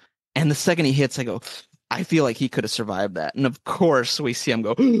frame, and the second he hits, I feel like he could have survived that. And of course we see him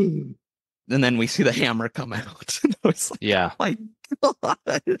go and then we see the hammer come out. Yeah. My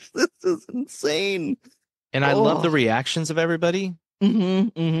gosh, this is insane. And I love the reactions of everybody.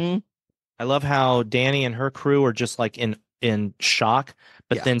 I love how Danny and her crew are just like in shock,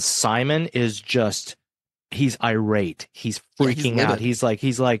 but then Simon is just, he's irate. He's freaking out. He's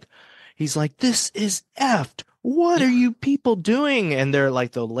like, this is effed. What are you people doing? And they're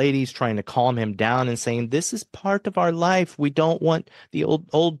like, the ladies trying to calm him down and saying, this is part of our life. We don't want the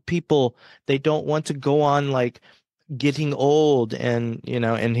old people. They don't want to go on like getting old. And,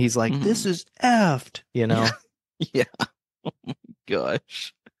 and he's like, this is effed, Yeah. Oh my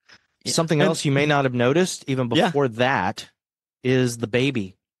gosh. Something else you may not have noticed even before that is the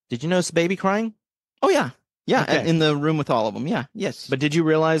baby. Did you notice the baby crying? Oh, yeah. Yeah. Okay. In the room with all of them. Yeah. Yes. But did you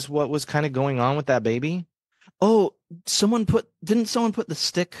realize what was kind of going on with that baby? Oh, didn't someone put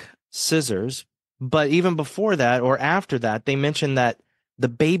the scissors? But even before that or after that, they mentioned that the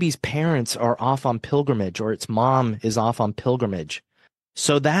baby's parents are off on pilgrimage, or its mom is off on pilgrimage.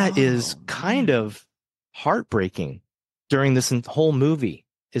 So that is kind of heartbreaking during this whole movie.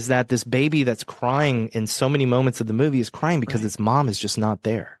 is that this baby that's crying in so many moments of the movie is crying because its mom is just not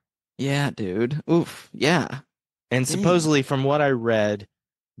there. Yeah, dude. Oof. Yeah. And Dang. supposedly, from what I read,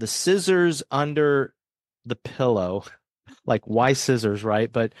 the scissors under the pillow, like why scissors,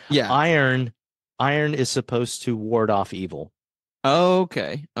 right? But Yeah. iron is supposed to ward off evil.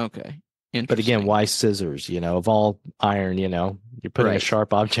 Okay. But again, Interesting. why scissors? Of all iron, you're putting a Right.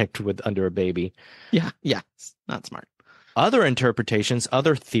 sharp object under a baby. Yeah. Not smart. Other interpretations,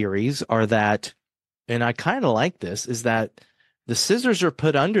 other theories are that, and I kind of like this, is that the scissors are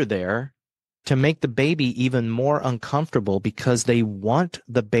put under there to make the baby even more uncomfortable because they want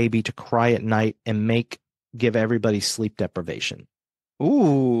the baby to cry at night and give everybody sleep deprivation.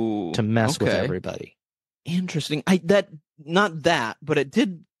 Ooh. To mess with everybody. Interesting. Not that, but it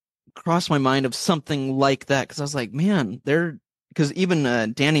did cross my mind of something like that because I was like, man, because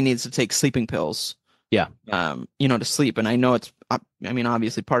even Danny needs to take sleeping pills. Yeah. To sleep. And I know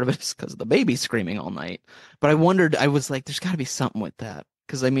obviously part of it is because of the baby screaming all night. But I was like, there's got to be something with that.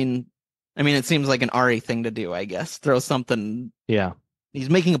 Because it seems like an Ari thing to do, I guess. Throw something. Yeah. He's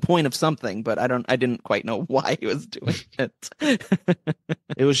making a point of something, but I didn't quite know why he was doing it.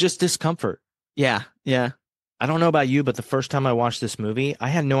 It was just discomfort. Yeah. I don't know about you, but the first time I watched this movie, I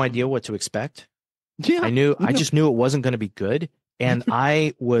had no idea what to expect. Yeah. I just knew it wasn't going to be good. And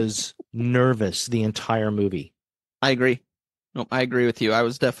I was nervous the entire movie. I agree. No, I agree with you. I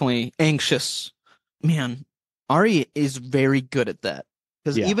was definitely anxious. Man, Ari is very good at that.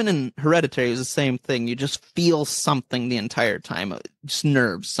 Because even in Hereditary, it was the same thing. You just feel something the entire time. Just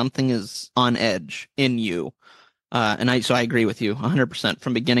nerves. Something is on edge in you. So I agree with you 100%.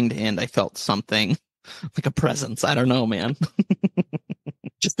 From beginning to end, I felt something like a presence. I don't know, man.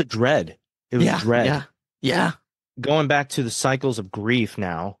 Just the dread. It was dread. Yeah. Going back to the cycles of grief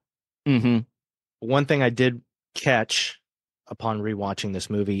now. Mm-hmm. One thing I did catch upon rewatching this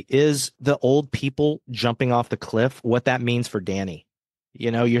movie is the old people jumping off the cliff, what that means for Danny.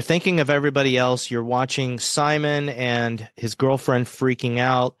 You're thinking of everybody else. You're watching Simon and his girlfriend freaking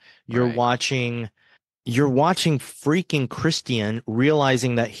out. You're watching freaking Christian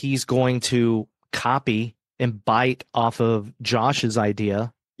realizing that he's going to copy and bite off of Josh's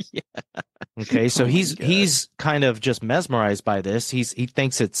idea. Yeah. Okay, so he's kind of just mesmerized by this. He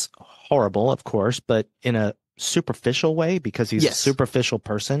thinks it's horrible, of course, but in a superficial way because he's a superficial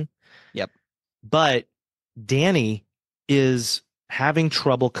person. Yep. But Danny is having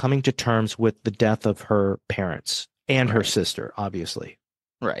trouble coming to terms with the death of her parents and her sister, obviously.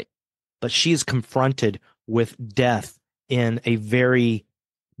 Right. But she is confronted with death in a very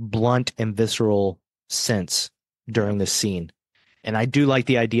blunt and visceral sense during this scene. And I do like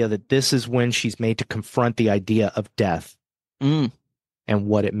the idea that this is when she's made to confront the idea of death and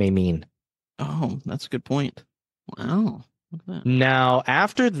what it may mean. Oh, that's a good point. Wow. Now,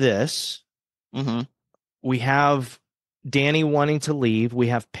 after this, we have Danny wanting to leave. We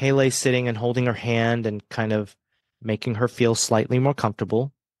have Pele sitting and holding her hand and kind of making her feel slightly more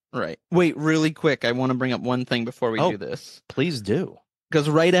comfortable. Right. Wait, really quick. I want to bring up one thing before we do this. Please do. Because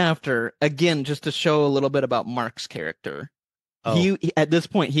right after, again, just to show a little bit about Mark's character, he at this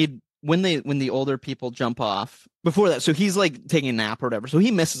point, when the older people jump off, before that, so he's like taking a nap or whatever, so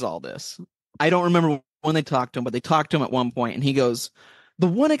he misses all this. I don't remember when they talked to him, but they talked to him at one point, and he goes, the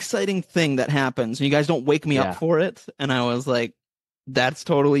one exciting thing that happens, and you guys don't wake me up for it, and I was like, that's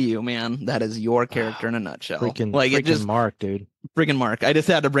totally you, man. That is your character in a nutshell. Freaking Mark, dude. Freaking Mark. I just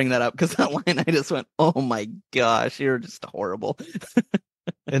had to bring that up because that line, I just went, oh my gosh, you're just horrible.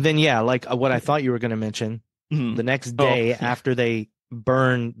 And then, like what I thought you were going to mention, the next day after they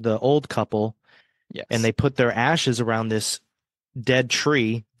burn the old couple and they put their ashes around this dead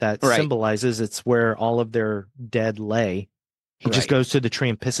tree that symbolizes it's where all of their dead lay, he just goes to the tree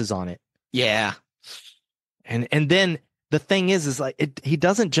and pisses on it. Yeah. And then the thing is like he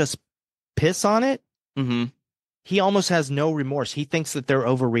doesn't just piss on it. He almost has no remorse. He thinks that they're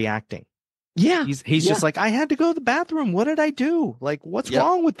overreacting. Yeah. He's just like, I had to go to the bathroom. What did I do? Like, what's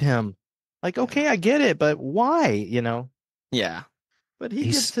wrong with him? Like, okay, I get it, but why? Yeah. But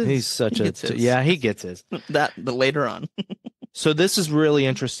he gets his. That the later on. So this is really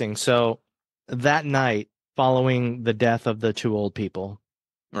interesting. So that night following the death of the two old people,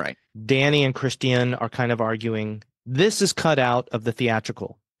 right? Danny and Christian are kind of arguing. This is cut out of the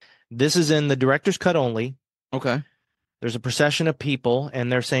theatrical. This is in the director's cut only. Okay. There's a procession of people,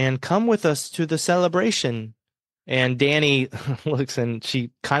 and they're saying, come with us to the celebration. And Danny looks, and she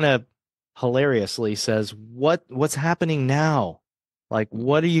kind of hilariously says, what's happening now? Like,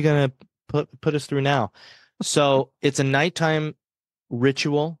 what are you going to put us through now? So it's a nighttime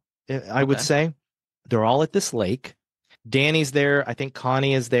ritual, I would say. They're all at this lake. Danny's there. I think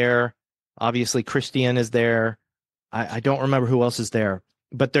Connie is there. Obviously, Christian is there. I don't remember who else is there,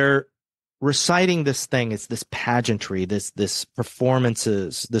 but they're reciting this thing. It's this pageantry, this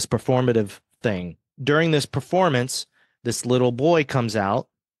performances, this performative thing. During this performance, this little boy comes out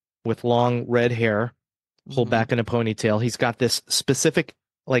with long red hair, pulled back in a ponytail. He's got this specific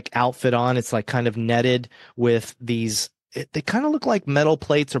like outfit on. It's like kind of netted with these. They kind of look like metal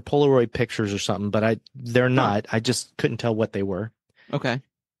plates or Polaroid pictures or something, but they're not. I just couldn't tell what they were. Okay.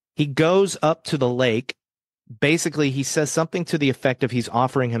 He goes up to the lake. Basically, he says something to the effect of he's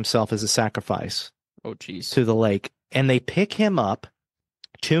offering himself as a sacrifice. Oh, geez. To the lake. And they pick him up,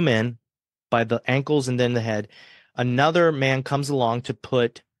 2 men, by the ankles and then the head. Another man comes along to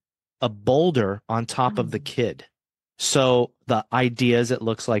put a boulder on top of the kid. So the idea is it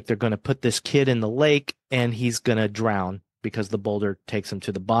looks like they're going to put this kid in the lake and he's going to drown because the boulder takes him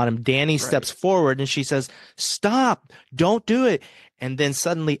to the bottom. Danny steps forward and she says, "Stop, don't do it." And then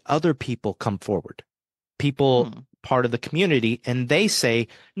suddenly other people come forward. People part of the community, and they say,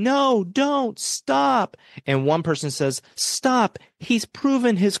 "No, don't, stop." And one person says, "Stop, he's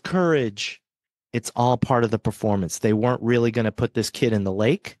proven his courage." It's all part of the performance. They weren't really going to put this kid in the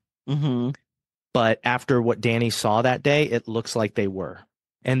lake. But after what Danny saw that day, it looks like they were.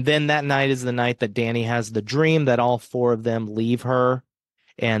 And then that night is the night that Danny has the dream that all 4 of them leave her.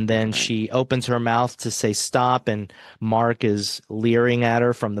 And then she opens her mouth to say stop, and Mark is leering at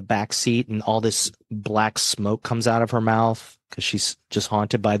her from the back seat, and all this black smoke comes out of her mouth because she's just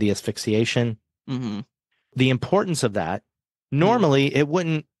haunted by the asphyxiation. The importance of that, normally it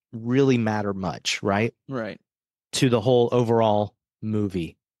wouldn't really matter much, right? Right. To the whole overall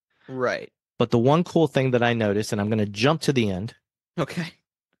movie. Right. But the one cool thing that I noticed, and I'm going to jump to the end. Okay.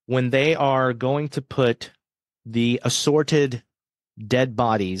 When they are going to put the assorted dead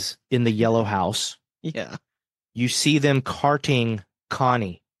bodies in the yellow house. Yeah. You see them carting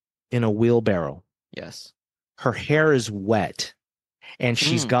Connie in a wheelbarrow. Yes. Her hair is wet, and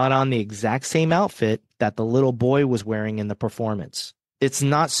she's got on the exact same outfit that the little boy was wearing in the performance. It's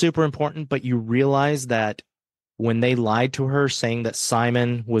not super important, but you realize that when they lied to her saying that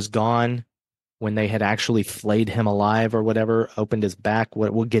Simon was gone, when they had actually flayed him alive or whatever, opened his back,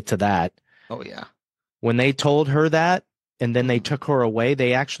 we'll get to that. Oh, yeah. When they told her that, and then they took her away,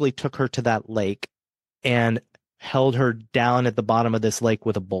 they actually took her to that lake and held her down at the bottom of this lake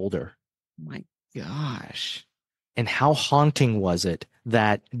with a boulder. My gosh. And how haunting was it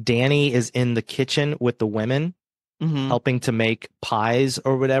that Danny is in the kitchen with the women helping to make pies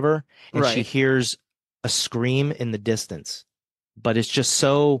or whatever, and she hears a scream in the distance. But it's just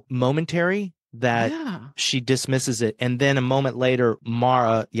so momentary that she dismisses it. And then a moment later,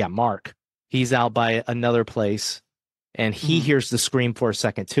 Mark, he's out by another place. And he hears the scream for a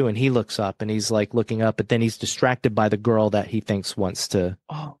second too, and he looks up and he's like looking up, but then he's distracted by the girl that he thinks wants to.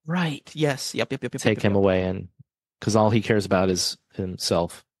 Oh, right. Yes. Yep. Take him away, and because all he cares about is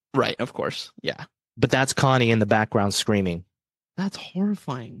himself. Right. Of course. Yeah. But that's Connie in the background screaming. That's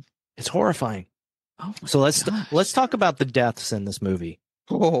horrifying. It's horrifying. Oh, so let's talk about the deaths in this movie.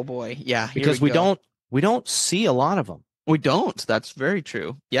 Oh boy, yeah. Because we don't see a lot of them. We don't. That's very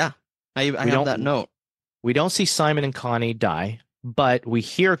true. Yeah, I have that note. We don't see Simon and Connie die, but we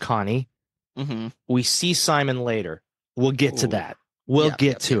hear Connie. We see Simon later. We'll get to that. We'll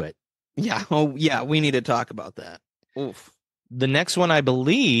get to it. Yeah. Oh, yeah. We need to talk about that. Oof. The next one, I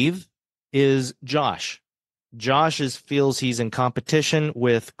believe, is Josh. Josh feels he's in competition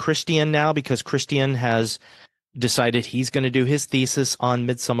with Christian now because Christian has decided he's going to do his thesis on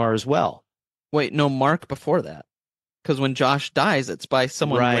Midsommar as well. Wait, no, Mark before that. Because when Josh dies, it's by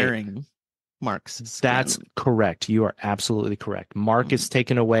someone wearing Mark's skin. That's correct. You are absolutely correct. Mark is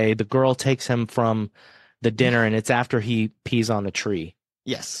taken away. The girl takes him from the dinner, and it's after he pees on the tree.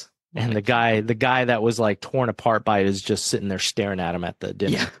 Yes. And the guy that was like torn apart by it is just sitting there staring at him at the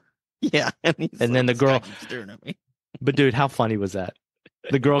dinner. Yeah. Yeah. And then the girl keeps staring at me. But dude, how funny was that?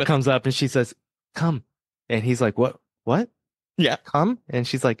 The girl comes up and she says, "Come." And he's like, "What? What?" Yeah. "Come." And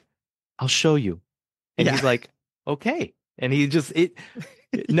she's like, "I'll show you." And he's like, "Okay." And he just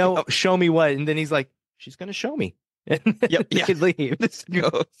no, show me what? And then he's like, "She's gonna show me." And he leaves.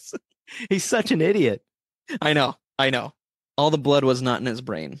 Goes. He's such an idiot. I know. All the blood was not in his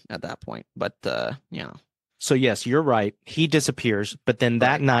brain at that point. But yeah. So yes, you're right. He disappears, but then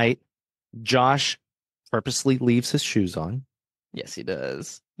that night, Josh purposely leaves his shoes on. Yes, he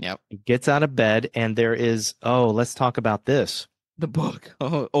does. Yep. He gets out of bed, and there is, let's talk about this. The book.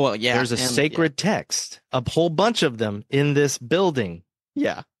 Oh well, yeah. There's a sacred text, a whole bunch of them in this building.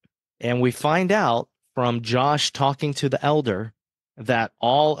 Yeah. And we find out from Josh talking to the elder that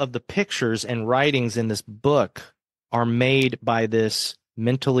all of the pictures and writings in this book are made by this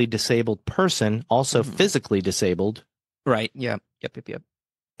mentally disabled person, also physically disabled. Right. Yeah. Yep.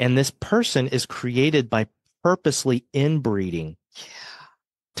 And this person is created by purposely inbreeding.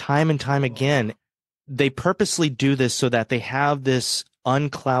 Time and time again. They purposely do this so that they have this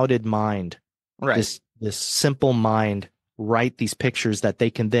unclouded mind, Right. this simple mind, write these pictures that they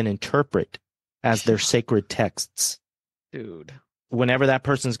can then interpret as their sacred texts. Dude. Whenever that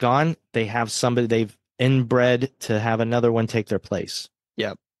person's gone, they have somebody they've inbred to have another one take their place.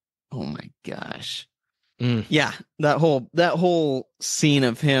 Yep. Oh my gosh. Mm. Yeah, that whole scene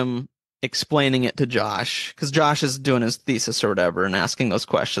of him explaining it to Josh, because Josh is doing his thesis or whatever and asking those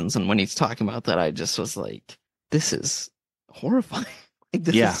questions, and when he's talking about that, I just was like, this is horrifying. Like,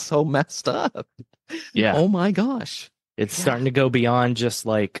 this is so messed up. Yeah. Oh my gosh. It's starting to go beyond just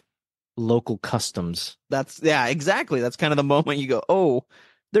like local customs. Exactly. That's kind of the moment you go, oh,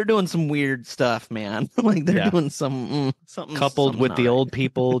 they're doing some weird stuff, man. Like they're doing something coupled with the old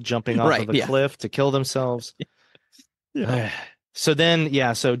people jumping off of a cliff to kill themselves. So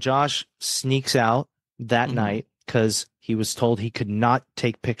then, so Josh sneaks out that night because he was told he could not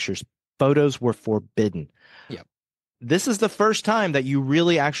take pictures. Photos were forbidden. Yep. This is the first time that you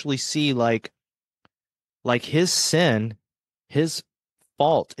really actually see like his sin, his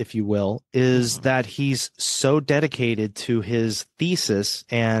fault, if you will, is that he's so dedicated to his thesis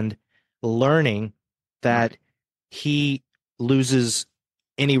and learning that he loses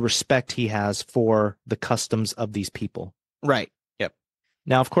any respect he has for the customs of these people. Right. Yep.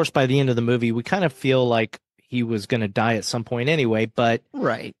 Now, of course, by the end of the movie, we kind of feel like he was going to die at some point anyway, but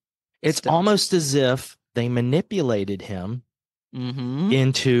it's almost as if they manipulated him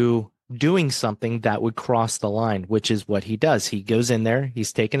into doing something that would cross the line, which is what he does. He goes in there,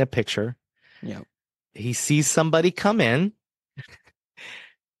 he's taking a picture. Yeah. He sees somebody come in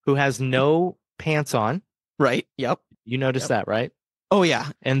who has no pants on. Right. Yep. You noticed that, right? Oh, yeah.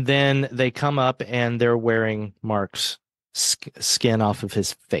 And then they come up and they're wearing Mark's skin off of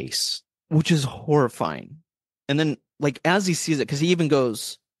his face, which is horrifying. And then, like, as he sees it, because he even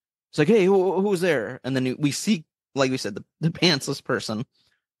goes, it's like, hey, who's there? And then we see, like we said, the pantsless person.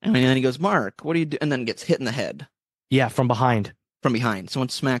 And then he goes, Mark, what do you do? And then gets hit in the head. Yeah, from behind. From behind. Someone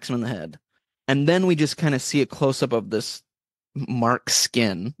smacks him in the head. And then we just kind of see a close-up of this Mark's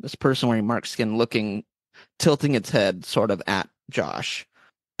skin, this person wearing Mark's skin tilting its head sort of at Josh,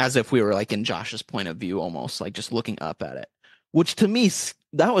 as if we were like in Josh's point of view almost, like just looking up at it. Which to me,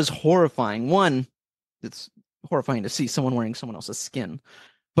 that was horrifying. One, it's horrifying to see someone wearing someone else's skin.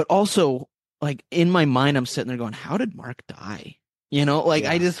 But also, like, in my mind, I'm sitting there going, how did Mark die? You know, like,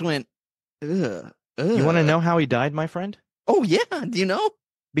 I just went, ugh. You want to know how he died, my friend? Oh, yeah. Do you know?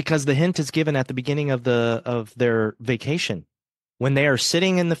 Because the hint is given at the beginning of their vacation. When they are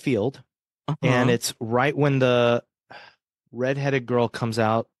sitting in the field, and it's right when the redheaded girl comes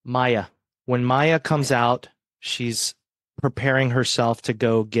out, Maya. When Maya comes out, she's preparing herself to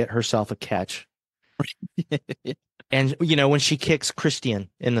go get herself a catch. And, you know, when she kicks Christian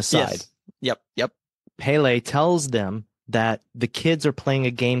in the side. Yes. Yep. Pele tells them that the kids are playing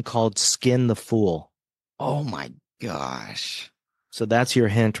a game called Skin the Fool. Oh my gosh. So that's your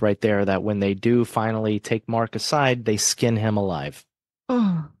hint right there that when they do finally take Mark aside, they skin him alive.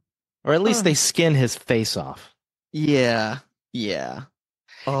 Or at least they skin his face off. Yeah.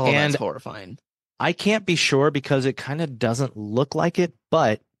 Oh, and that's horrifying. I can't be sure because it kind of doesn't look like it,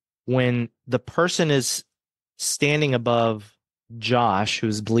 but when the person is standing above Josh,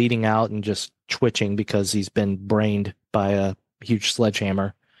 who's bleeding out and just twitching because he's been brained by a huge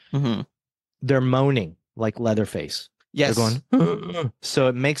sledgehammer, they're moaning like Leatherface. Yes. They're going, so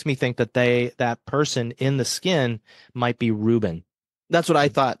it makes me think that that person in the skin might be Reuben. That's what I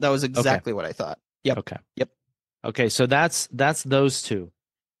thought. That was exactly what I thought. Yep. Okay. Yep. Okay. So that's those two.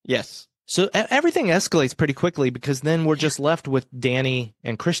 Yes. So everything escalates pretty quickly because then we're just left with Danny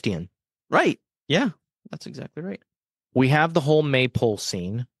and Christian. Right. Yeah. That's exactly right. We have the whole maypole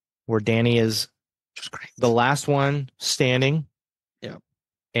scene where Danny is the last one standing. Yeah.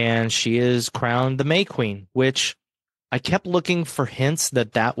 And she is crowned the May Queen, which I kept looking for hints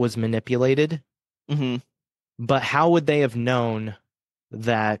that was manipulated. But how would they have known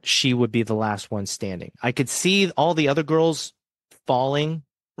that she would be the last one standing? I could see all the other girls falling.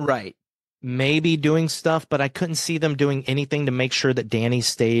 Right. Maybe doing stuff, but I couldn't see them doing anything to make sure that Danny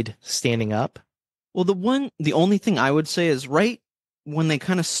stayed standing up. Well, the only thing I would say is right when they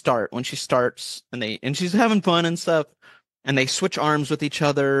kind of start, when she starts and she's having fun and stuff, and they switch arms with each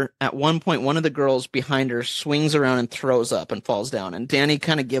other. At one point, one of the girls behind her swings around and throws up and falls down. And Danny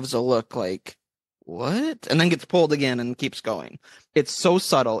kind of gives a look like, what? And then gets pulled again and keeps going. It's so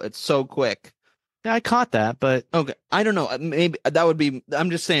subtle. It's so quick. Yeah, I caught that, but Okay, I don't know. Maybe that would be. I'm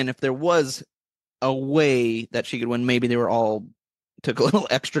just saying, if there was a way that she could win, maybe they were all took a little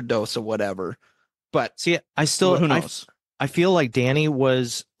extra dose of whatever. But see, who knows? I feel like Danny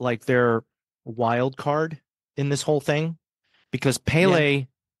was like their wild card in this whole thing because Pele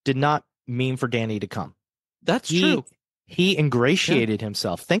did not mean for Danny to come. That's true. He ingratiated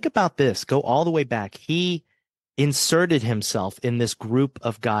himself. Think about this. Go all the way back. He inserted himself in this group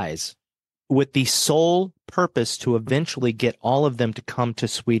of guys with the sole purpose to eventually get all of them to come to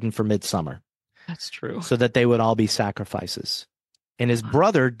Sweden for Midsommar. That's true. So that they would all be sacrifices. And his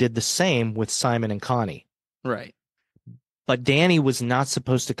brother did the same with Simon and Connie. Right. But Danny was not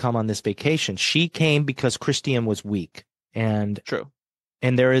supposed to come on this vacation. She came because Christian was weak. And true.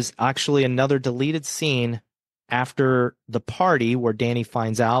 And there is actually another deleted scene after the party where Danny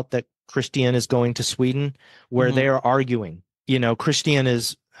finds out that Christian is going to Sweden, where they are arguing. You know, Christian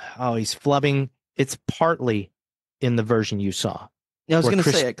is, he's flubbing. It's partly in the version you saw. Yeah, I was going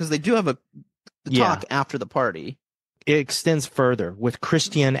to say it because they do have the talk after the party. It extends further with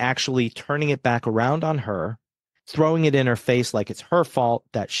Christian actually turning it back around on her, throwing it in her face like it's her fault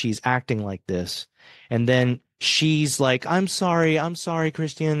that she's acting like this. And then she's like, I'm sorry,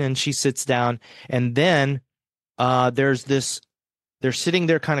 Christian. And she sits down. And then there's this, they're sitting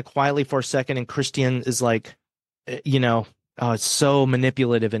there kind of quietly for a second. And Christian is like, it's so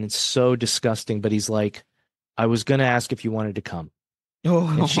manipulative and it's so disgusting. But he's like, I was going to ask if you wanted to come.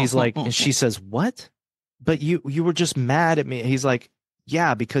 And she's like, and she says, what? But you were just mad at me. He's like,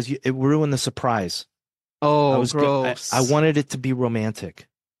 yeah, because it ruined the surprise. Oh, gross. I wanted it to be romantic.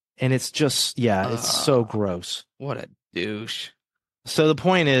 And it's just, it's so gross. What a douche. So the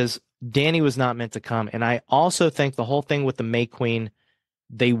point is, Danny was not meant to come. And I also think the whole thing with the May Queen,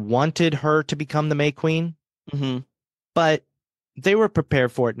 they wanted her to become the May Queen, but they were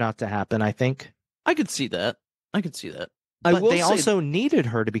prepared for it not to happen, I think. I could see that. But they also needed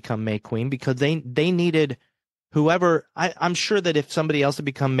her to become May Queen because they needed whoever. I'm sure that if somebody else had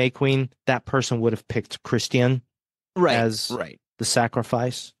become May Queen, that person would have picked Christian as the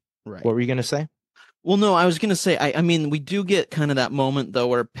sacrifice. Right. What were you going to say? Well, no, I was going to say, I mean, we do get kind of that moment, though,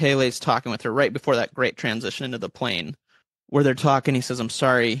 where Pele's talking with her right before that great transition into the plane, where they're talking. He says, I'm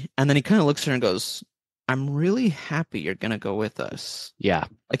sorry. And then he kind of looks at her and goes, I'm really happy you're going to go with us. Yeah.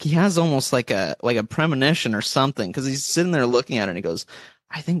 Like he has almost like a premonition or something, because he's sitting there looking at it and he goes,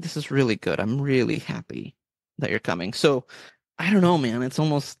 I think this is really good. I'm really happy that you're coming. So I don't know, man. It's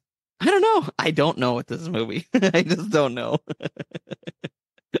almost, I don't know. I don't know with this movie. I just don't know.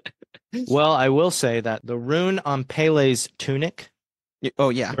 Well, I will say that the rune on Pele's tunic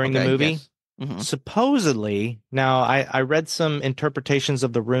during the movie, supposedly, now I read some interpretations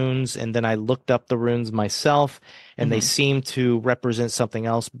of the runes and then I looked up the runes myself and they seem to represent something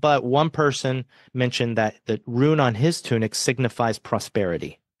else. But one person mentioned that the rune on his tunic signifies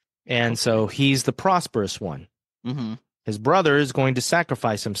prosperity. And so he's the prosperous one. His brother is going to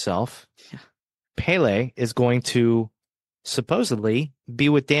sacrifice himself. Pele is going to supposedly be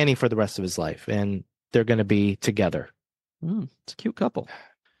with Danny for the rest of his life, and they're going to be together. It's a cute couple.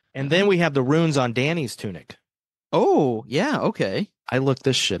 And then we have the runes on Danny's tunic. Oh, yeah, okay. I looked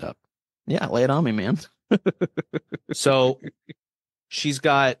this shit up. Yeah, lay it on me, man. So she's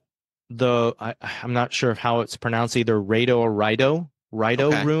got I'm not sure how it's pronounced, either Rado or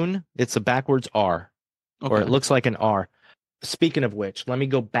Rido rune. It's a backwards R, or it looks like an R. Speaking of which, let me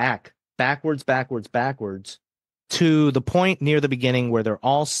go backwards to the point near the beginning where they're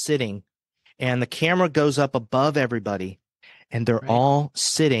all sitting and the camera goes up above everybody and they're all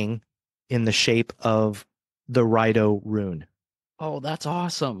sitting in the shape of the Rido rune. Oh, that's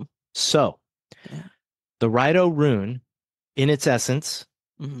awesome. So the Rido rune in its essence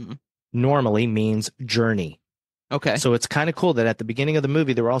normally means journey. Okay. So it's kind of cool that at the beginning of the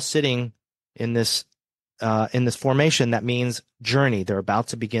movie, they're all sitting in this formation that means journey. They're about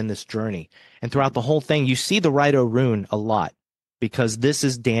to begin this journey. And throughout the whole thing, you see the Rido rune a lot because this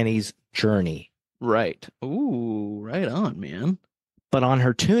is Danny's journey. Right. Ooh, right on, man. But on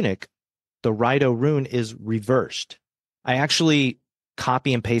her tunic, the Rido rune is reversed. I actually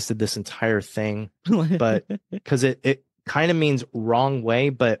copy and pasted this entire thing, but because it kind of means wrong way,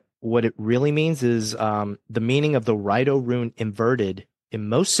 but what it really means is the meaning of the Rido rune inverted in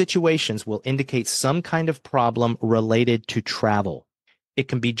most situations will indicate some kind of problem related to travel. It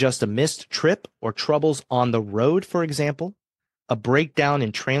can be just a missed trip or troubles on the road, for example, a breakdown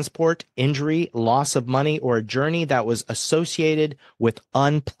in transport, injury, loss of money, or a journey that was associated with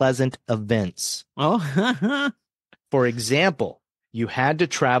unpleasant events. Oh, for example, you had to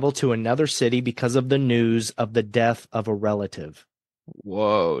travel to another city because of the news of the death of a relative.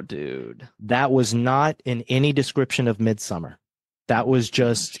 Whoa, dude. That was not in any description of Midsommar. That was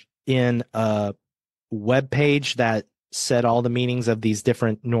just in a web page that said all the meanings of these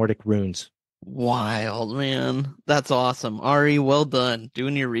different Nordic runes. Wild, man. That's awesome. Ari, well done.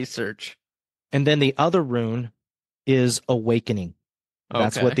 Doing your research. And then the other rune is awakening.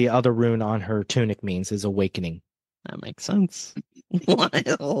 That's Okay. what the other rune on her tunic means, is awakening. That makes sense.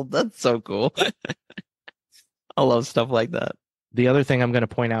 Wild. That's so cool. I love stuff like that. The other thing I'm going to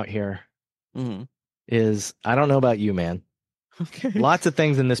point out here Mhm. is, I don't know about you, man. Okay. Lots of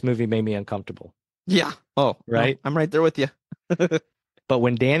things in this movie made me uncomfortable. Yeah. Oh, no, Right? I'm right there with you. But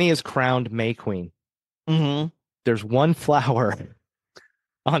when Danny is crowned May Queen, Mm-hmm. there's one flower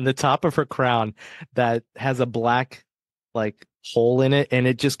on the top of her crown that has a black like hole in it, and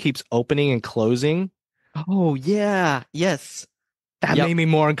it just keeps opening and closing. Oh, yeah. Yes. That Yep. made me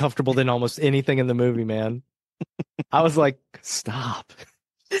more uncomfortable than almost anything in the movie, man. I was like, stop.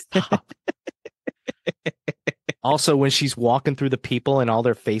 Stop. Also, when she's walking through the people and all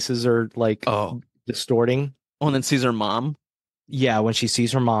their faces are like distorting. Oh, and then sees her mom. Yeah, when she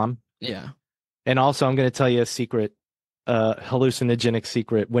sees her mom. Yeah. And also, I'm going to tell you a secret, hallucinogenic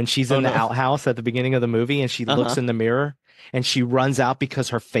secret. When she's in the outhouse at the beginning of the movie and she looks in the mirror and she runs out because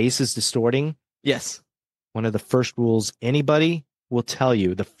her face is distorting. Yes. One of the first rules anybody will tell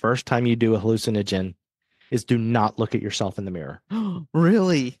you the first time you do a hallucinogen is do not look at yourself in the mirror.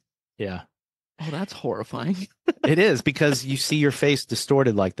 Really? Yeah. Oh, that's horrifying. It is, because you see your face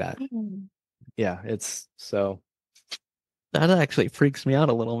distorted like that. Yeah, it's so. That actually freaks me out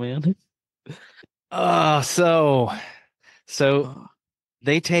a little, man. So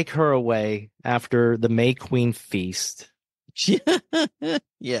they take her away after the May Queen feast.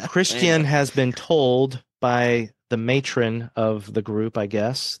 Yeah. Christian has been told by the matron of the group, I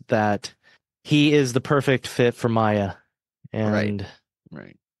guess, that he is the perfect fit for Maya. And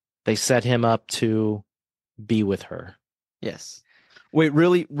right. They set him up to be with her. Yes. Wait,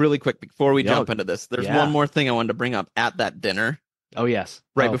 really, really quick before we jump into this, there's one more thing I wanted to bring up at that dinner. Oh, yes.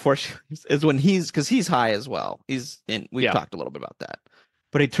 Right before she is when because he's high as well. We've talked a little bit about that.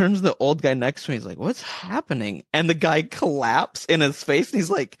 But he turns to the old guy next to him. He's like, "What's happening?" And the guy collapses in his face. And he's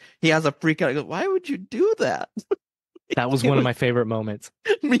like, he has a freak out. He goes, "Why would you do that?" That was one of my favorite moments.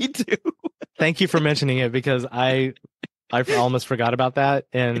 Me too. Thank you for mentioning it, because I almost forgot about that.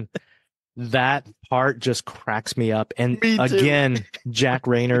 And that part just cracks me up. And again, Jack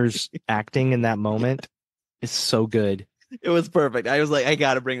Raynor's acting in that moment is so good. It was perfect. I was like, I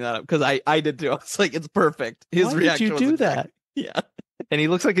got to bring that up because I did too. I was like, it's perfect. His Why reaction did you was do exact- that? Yeah. And he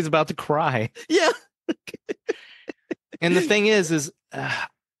looks like he's about to cry. Yeah. And the thing is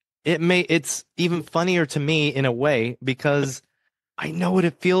it's even funnier to me in a way, because I know what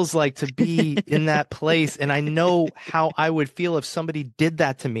it feels like to be in that place. And I know how I would feel if somebody did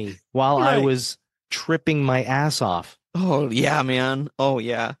that to me while I was tripping my ass off. Oh yeah, man. Oh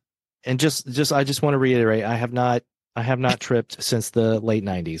yeah. And I just want to reiterate, I have not tripped since the late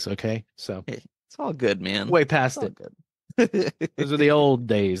 90s. Okay. So it's all good, man. Way past it's it. Good. Those are the old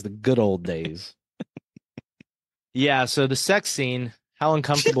days, the good old days. Yeah. So the sex scene, how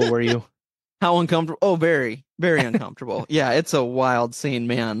uncomfortable were you? How uncomfortable? Oh, very, very uncomfortable. Yeah, it's a wild scene,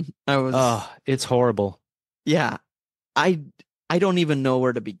 man. It's horrible. Yeah, I don't even know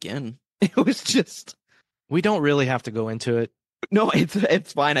where to begin. It was just. We don't really have to go into it. No,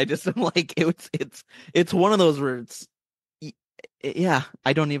 it's fine. I just am like it's one of those where it's. Yeah,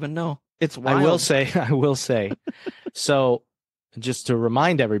 I don't even know. It's wild. I will say. So, just to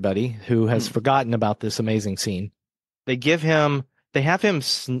remind everybody who has forgotten about this amazing scene, they have him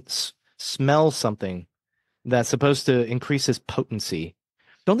smell something that's supposed to increase his potency.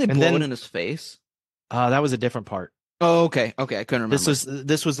 Don't they blow it in his face? That was a different part. Oh, okay. I couldn't remember.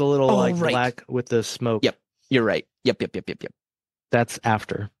 This was a little black with the smoke. Yep, you're right. Yep. That's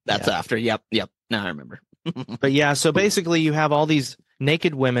after. That's after. Yep. Now I remember. But yeah, so basically you have all these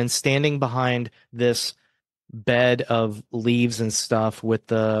naked women standing behind this bed of leaves and stuff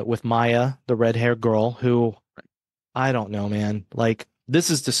with Maya, the red-haired girl, who I don't know, man. Like, this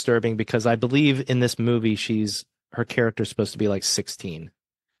is disturbing because I believe in this movie her character's supposed to be like 16.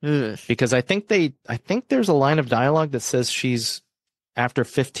 Ugh. Because I think there's a line of dialogue that says she's after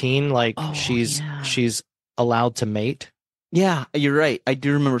 15, like she's allowed to mate. Yeah, you're right. I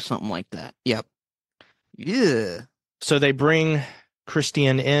do remember something like that. Yep. Yeah. So they bring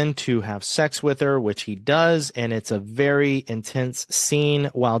Christian in to have sex with her, which he does, and it's a very intense scene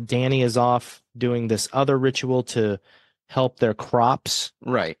while Danny is off doing this other ritual to help their crops.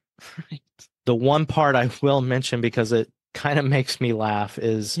 Right. The one part I will mention, because it kind of makes me laugh,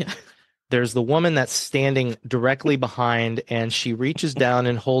 is there's the woman that's standing directly behind, and she reaches down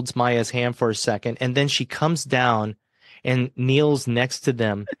and holds Maya's hand for a second, and then she comes down and kneels next to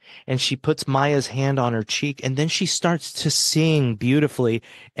them, and she puts Maya's hand on her cheek, and then she starts to sing beautifully.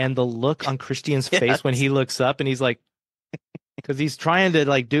 And the look on Christian's face when he looks up, and he's like, because he's trying to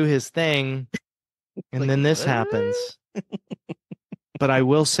like do his thing, and Like, then this happens. But I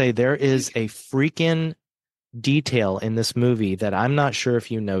will say there is a freaking detail in this movie that I'm not sure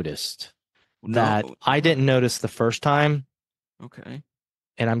if you noticed that I didn't notice the first time. Okay.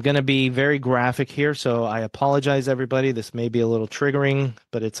 And I'm going to be very graphic here, so I apologize, everybody. This may be a little triggering,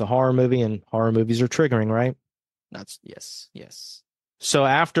 but it's a horror movie, and horror movies are triggering, right? That's yes. So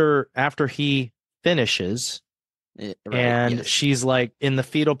after he finishes, and she's like in the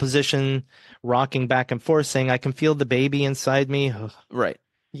fetal position, rocking back and forth, saying, "I can feel the baby inside me." Right.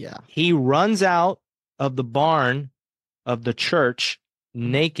 Yeah. He runs out of the barn of the church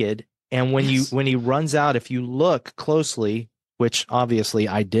naked, and when he runs out, if you look closely, which obviously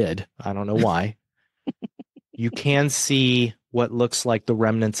I did, I don't know why, you can see what looks like the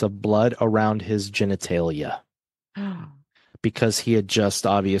remnants of blood around his genitalia, because he had just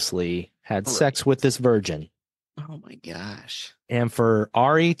obviously had sex with this virgin. Oh my gosh. And for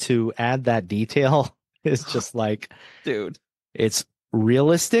Ari to add that detail is just like, dude, it's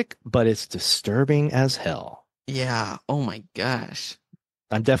realistic, but it's disturbing as hell. Yeah. Oh my gosh.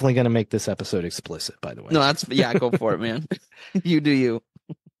 I'm definitely going to make this episode explicit, by the way. No, go for it, man. You do you.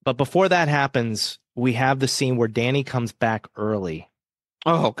 But before that happens, we have the scene where Danny comes back early.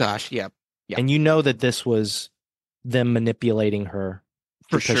 Oh gosh, yeah. And you know that this was them manipulating her.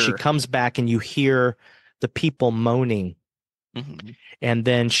 Because she comes back and you hear the people moaning. Mm-hmm. And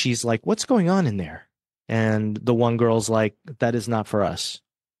then she's like, "What's going on in there?" And the one girl's like, "That is not for us."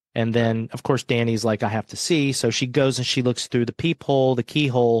 And then, of course, Danny's like, "I have to see." So she goes and she looks through the peephole, the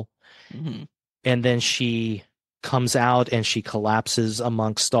keyhole. Mm-hmm. And then she comes out and she collapses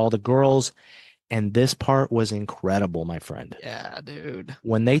amongst all the girls. And this part was incredible, my friend. Yeah, dude.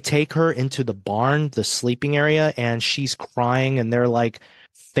 When they take her into the barn, the sleeping area, and she's crying and they're like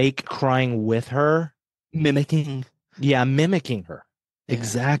fake crying with her. Mimicking. Yeah, mimicking her. Yeah,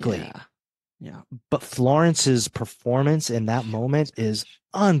 exactly. Yeah. But Florence's performance in that moment is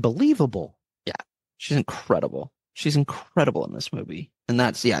unbelievable. Yeah. She's incredible. She's incredible in this movie. And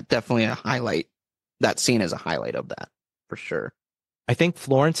that's, definitely a highlight. That scene is a highlight of that, for sure. I think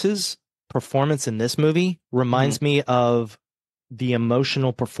Florence's performance in this movie reminds me of the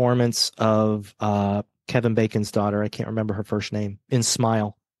emotional performance of Kevin Bacon's daughter. I can't remember her first name, in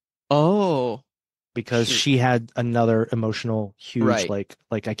Smile. Oh. Because she had another emotional, huge, like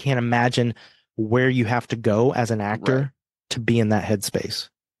I can't imagine where you have to go as an actor to be in that headspace.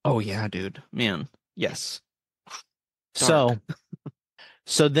 Oh yeah, dude. Man. Yes. Dark.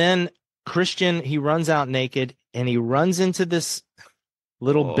 So then Christian, he runs out naked and he runs into this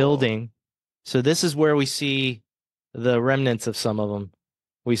little building. So this is where we see the remnants of some of them.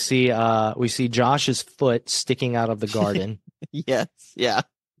 We see Josh's foot sticking out of the garden. Yes. Yeah.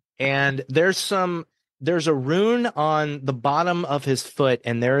 And there's a rune on the bottom of his foot,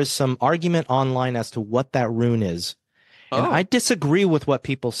 and there is some argument online as to what that rune is. And I disagree with what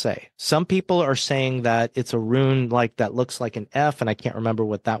people say. Some people are saying that it's a rune like that looks like an F, and I can't remember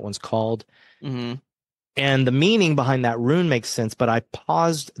what that one's called. Mm-hmm. And the meaning behind that rune makes sense, but I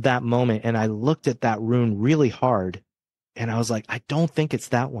paused that moment and I looked at that rune really hard, and I was like, I don't think it's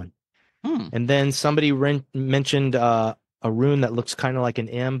that one. And then somebody mentioned a rune that looks kind of like an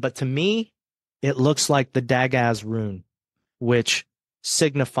M, but to me, it looks like the Dagaz rune, which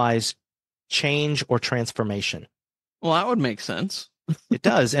signifies change or transformation. Well, that would make sense. It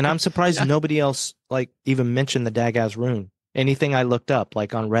does. And I'm surprised nobody else like even mentioned the Dagaz rune. Anything I looked up,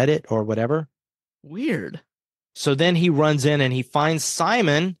 like on Reddit or whatever. Weird. So then he runs in and he finds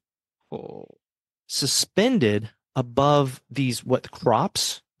Simon suspended above these,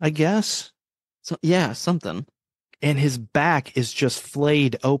 crops, I guess? So, yeah, something. And his back is just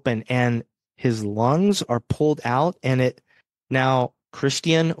flayed open and his lungs are pulled out. And now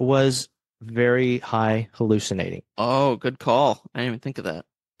Christian was very high hallucinating. Oh, good call. I didn't even think of that.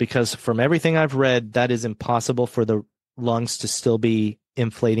 Because from everything I've read, that is impossible for the lungs to still be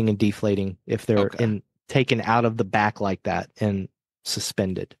inflating and deflating if they're taken out of the back like that and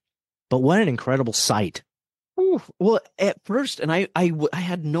suspended. But what an incredible sight. Ooh, well, at first, and I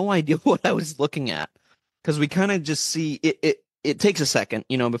had no idea what I was looking at, because we kind of just see it takes a second,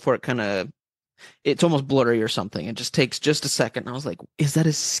 before it's almost blurry or something. It just takes just a second. And I was like, is that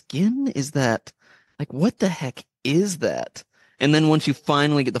his skin? Is that like, what the heck is that? And then once you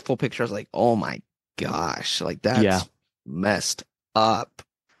finally get the full picture, I was like, oh my gosh, like that's messed up.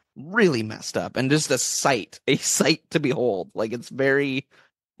 really messed up, and just a sight to behold. Like, it's very,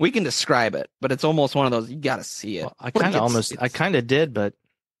 we can describe it, but it's almost one of those, you gotta see it. Well, I Like, kind of did, but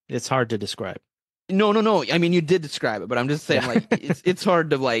it's hard to describe. no. I mean, you did describe it, but I'm just saying, Yeah. like, it's hard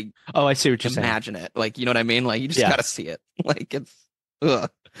to like Oh, I see what you're imagine it. Like, you know what I mean? Like, you just Yeah. gotta see it. Like,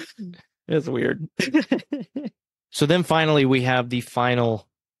 it's weird. saying. So then finally we have the final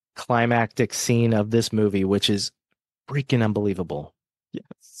climactic scene of this movie, which is freaking unbelievable.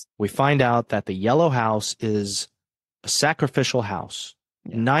 Yes. We find out that the yellow house is a sacrificial house.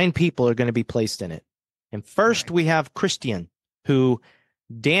 Yeah. 9 people are going to be placed in it. And first Right. we have Christian, who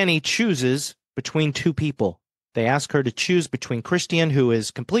Danny chooses between 2 people. They ask her to choose between Christian, who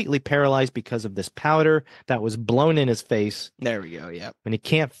is completely paralyzed because of this powder that was blown in his face, There we go. Yeah. and he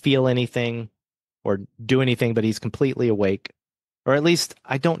can't feel anything or do anything, but he's completely awake. Or at least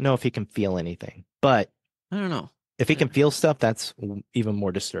I don't know if he can feel anything. But I don't know. if he can feel stuff, that's even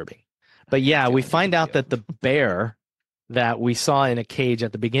more disturbing. But yeah, we find out that the bear that we saw in a cage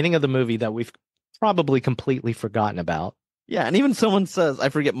at the beginning of the movie that we've probably completely forgotten about. Yeah, and even someone says, I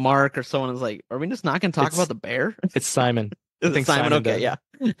forget, Mark or someone is like, are we just not going to talk It's- about the bear? It's Simon. Is it think Simon? Simon Okay, does.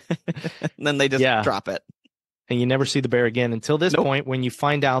 yeah. And then they just Yeah. drop it. And you never see the bear again until this Nope. point when you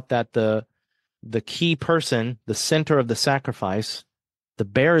find out that the key person, the center of the sacrifice, the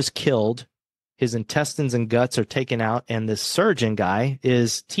bear is killed, his intestines and guts are taken out, and this surgeon guy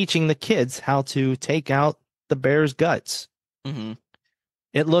is teaching the kids how to take out the bear's guts. Mm-hmm.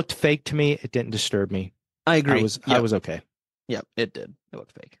 It looked fake to me. It didn't disturb me. I agree. I was okay. Yep, it did. It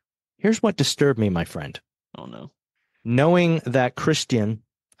looked fake. Here's what disturbed me, my friend. Oh, no. Knowing that Christian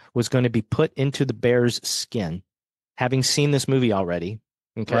was going to be put into the bear's skin, having seen this movie already.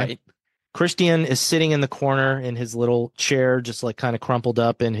 Okay. Right. Christian is sitting in the corner in his little chair, just like kind of crumpled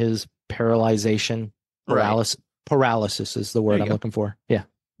up in his paralyzation. Paralysis is the word you I'm go. looking for. Yeah,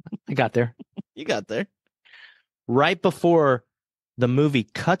 I got there. You got there. Right before the movie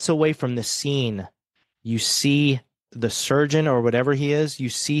cuts away from the scene, you see the surgeon or whatever he is, you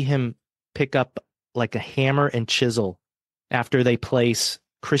see him pick up like a hammer and chisel after they place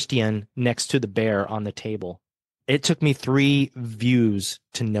Christian next to the bear on the table. It took me 3 views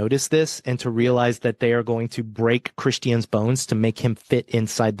to notice this and to realize that they are going to break Christian's bones to make him fit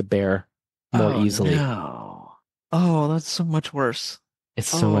inside the bear more easily. No. Oh, that's so much worse. It's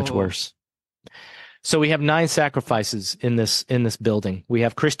so much Oh. worse. So we have 9 sacrifices in this building. We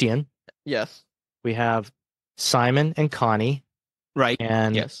have Christian, Yes. we have Simon and Connie, Right.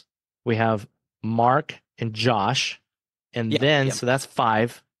 and Yes. we have Mark and Josh, and Yep, then yep. so that's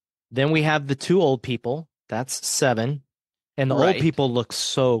 5. Then we have the 2 old people. That's 7. And the Right. old people look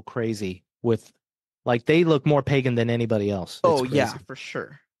so crazy with, like, they look more pagan than anybody else. It's Oh, crazy. yeah, for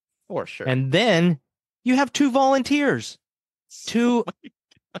sure. For sure. And then you have 2 volunteers. 2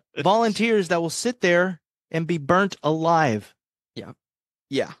 volunteers that will sit there and be burnt alive.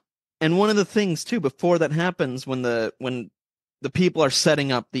 Yeah. And one of the things too, before that happens, when the people are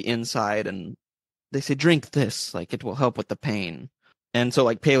setting up the inside and they say, drink this, like it will help with the pain. And so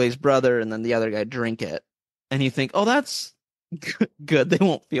like Pele's brother and then the other guy drink it. And you think, oh, that's good. They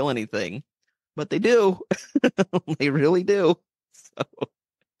won't feel anything. But they do. They really do. So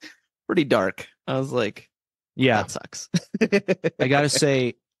pretty dark. I was like, Yeah. that sucks. I got to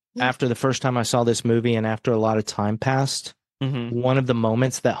say, after the first time I saw this movie and after a lot of time passed, Mhm. one of the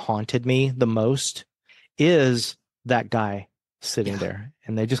moments that haunted me the most is that guy sitting Yeah. there.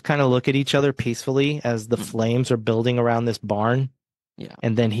 And they just kind of look at each other peacefully as the Mhm. flames are building around this barn. Yeah.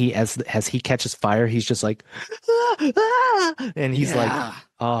 And then as he catches fire, he's just like, "Ah, ah," and he's like, Yeah.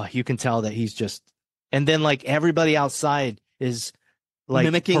 oh, you can tell that he's just, and then like everybody outside is like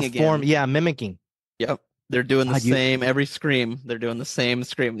Mimicking again. Yeah, mimicking. Yep. They're doing the God, you- same every scream. They're doing the same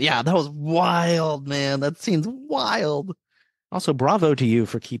scream. Yeah, that was wild, man. That scene's wild. Also, bravo to you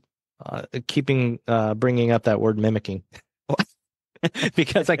for keeping bringing up that word mimicking.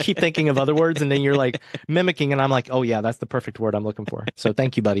 Because I keep thinking of other words, and then you're like mimicking, and I'm like, oh yeah, that's the perfect word I'm looking for. So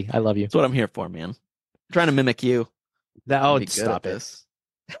thank you, buddy. I love you. That's what I'm here for, man. I'm trying to mimic you. That I'll oh, be good stop at it. this.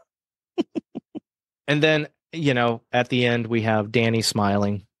 And then at the end we have Danny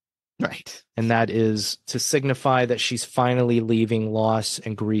smiling, Right. and that is to signify that she's finally leaving loss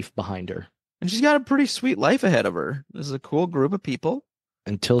and grief behind her And she's got a pretty sweet life ahead of her. This is a cool group of people.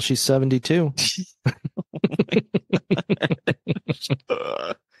 until she's 72.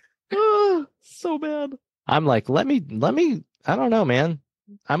 So bad. I'm like, let me. I don't know, man.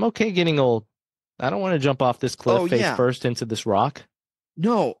 I'm okay getting old. I don't want to jump off this cliff Oh, face yeah. first into this rock.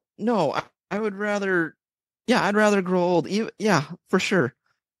 No. I would rather. Yeah, I'd rather grow old. Yeah, for sure.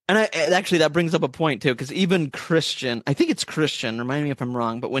 And actually, that brings up a point too, because even Christian, I think it's Christian, remind me if I'm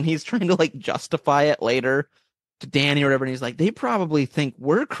wrong, but when he's trying to like justify it later to Danny or whatever, and he's like, they probably think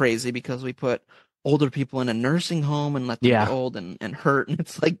we're crazy because we put older people in a nursing home and let them get old and hurt. And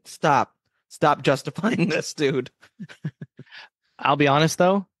it's like, stop justifying this, dude. I'll be honest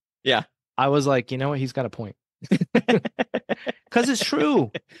though. Yeah. I was like, you know what? He's got a point. Because it's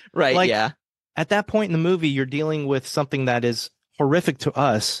true. Right. Like, yeah. At that point in the movie, you're dealing with something that is horrific to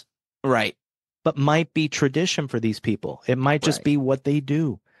us. Right. But might be tradition for these people. It might just be what they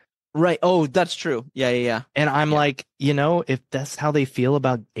do. Right. Oh, that's true. Yeah. And I'm like, you know, if that's how they feel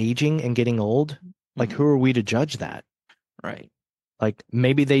about aging and getting old, like, who are we to judge that? Right. Like,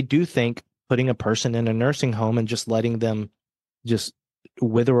 maybe they do think putting a person in a nursing home and just letting them just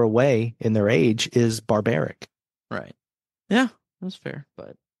wither away in their age is barbaric. Right. Yeah, that's fair.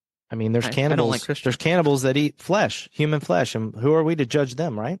 But I mean, there's cannibals. I don't like Christian. There's cannibals that eat flesh, human flesh, and who are we to judge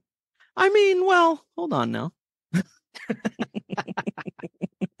them, right? I mean, well, hold on now.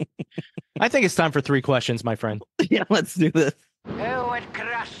 I think it's time for 3 questions, my friend. Yeah, let's do this. Who would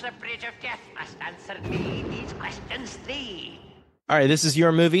cross the bridge of death must answer me these questions 3. All right, this is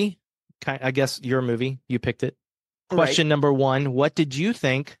your movie. I guess your movie. You picked it. Question number 1. What did you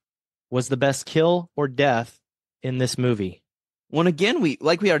think was the best kill or death in this movie? Well, again, we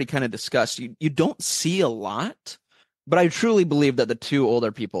already kind of discussed, you don't see a lot, but I truly believe that the 2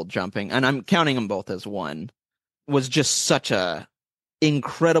 older people jumping, and I'm counting them both as one, was just such a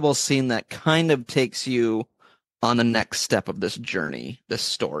incredible scene that kind of takes you on the next step of this journey, this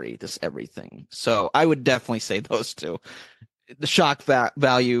story, this everything. So I would definitely say those 2. The shock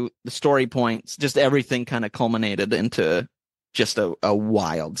value, the story points, just everything kind of culminated into just a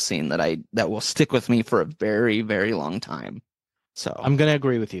wild scene that will stick with me for a very, very long time. So I'm going to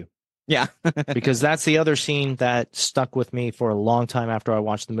agree with you. Yeah. Because that's the other scene that stuck with me for a long time after I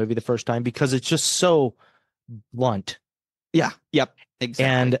watched the movie the first time, because it's just so blunt. Yeah. Yep. Exactly.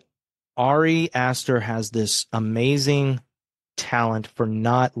 And Ari Aster has this amazing talent for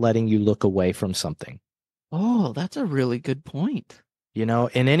not letting you look away from something. Oh, that's a really good point. You know,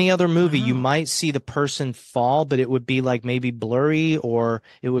 in any other movie, you might see the person fall, but it would be like maybe blurry, or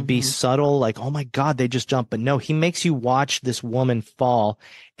it would be subtle, like, oh my God, they just jumped. But no, he makes you watch this woman fall.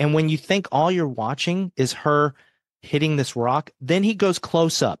 And when you think all you're watching is her hitting this rock, then he goes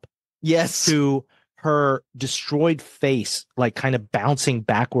close up. Yes. To her destroyed face, like kind of bouncing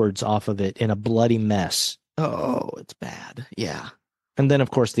backwards off of it in a bloody mess. Oh, it's bad. Yeah. And then,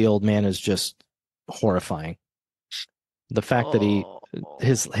 of course, the old man is just horrifying. The fact that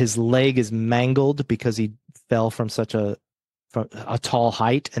his leg is mangled because he fell from such a tall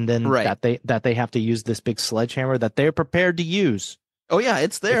height, and then that they have to use this big sledgehammer that they're prepared to use. Oh yeah,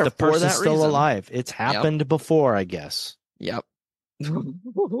 it's there. If the for person's that still reason. alive. It's happened before, I guess. Yep.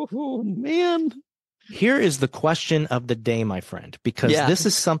 Oh man. Here is the question of the day, my friend, because this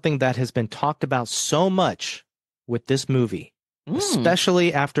is something that has been talked about so much with this movie,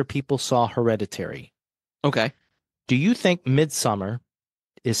 especially after people saw Hereditary. Okay. Do you think Midsommar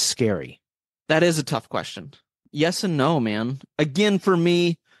is scary? That is a tough question. Yes and no, man. Again, for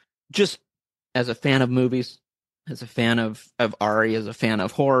me, just as a fan of movies, as a fan of Ari, as a fan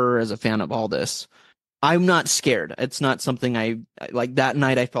of horror, as a fan of all this, I'm not scared. It's not something I like. That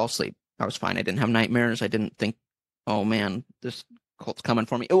night I fell asleep. I was fine. I didn't have nightmares. I didn't think, oh man, this cult's coming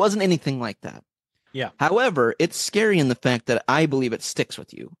for me. It wasn't anything like that. Yeah. However, it's scary in the fact that I believe it sticks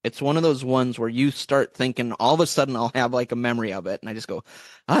with you. It's one of those ones where you start thinking, all of a sudden I'll have like a memory of it, and I just go,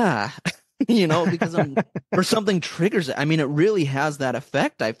 you know, because or something triggers it. I mean, it really has that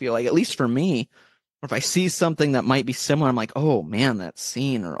effect, I feel like, at least for me. Or if I see something that might be similar, I'm like, oh man, that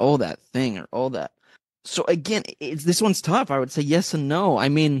scene, or oh, that thing, or oh, that. So again, this one's tough. I would say yes and no. I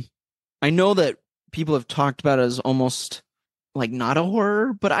mean, I know that people have talked about it as almost like not a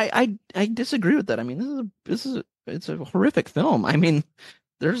horror, but I disagree with that. I mean, it's a horrific film. I mean,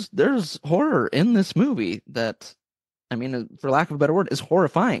 there's horror in this movie that, I mean, for lack of a better word, is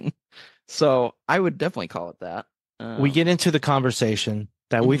horrifying. So I would definitely call it that. We get into the conversation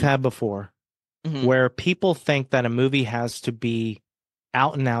that we've had before, where people think that a movie has to be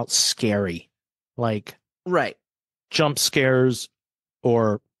out and out scary, like jump scares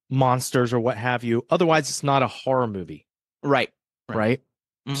or monsters or what have you. Otherwise, it's not a horror movie. Right.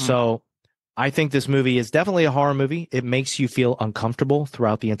 So I think this movie is definitely a horror movie. It makes you feel uncomfortable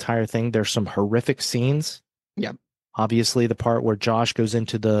throughout the entire thing. There's some horrific scenes. Yep. Obviously, the part where Josh goes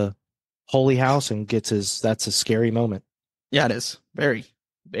into the holy house and that's a scary moment. Yeah, it is. Very,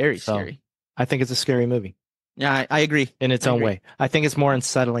 very scary. I think it's a scary movie. Yeah, I agree. In its own way. I think it's more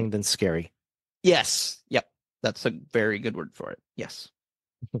unsettling than scary. Yes. Yep. That's a very good word for it. Yes.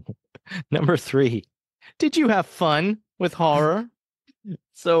 Number 3. Did you have fun with horror?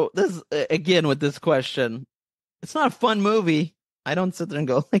 So this again with this question, it's not a fun movie. I don't sit there and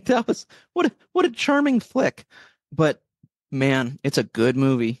go like that was what a charming flick. But man, it's a good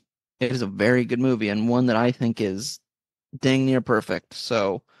movie. It is a very good movie and one that I think is dang near perfect.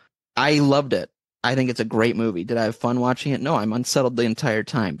 So I loved it. I think it's a great movie. Did I have fun watching it? No, I'm unsettled the entire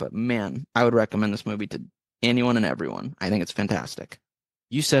time. But man, I would recommend this movie to anyone and everyone. I think it's fantastic.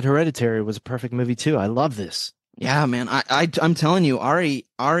 You said Hereditary was a perfect movie too. I love this. Yeah, man. I'm telling you, Ari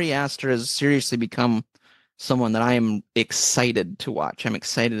Aster has seriously become someone that I am excited to watch. I'm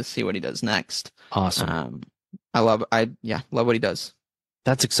excited to see what he does next. Awesome. I love what he does.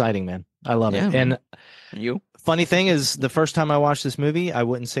 That's exciting, man. I love Yeah, it. man. And you? Funny thing is, the first time I watched this movie, I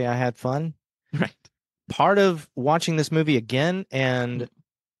wouldn't say I had fun. Right. Part of watching this movie again, and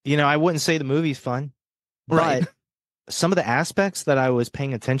I wouldn't say the movie's fun, Right. but some of the aspects that I was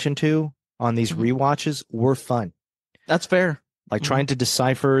paying attention to on these rewatches were fun. That's fair. Like trying to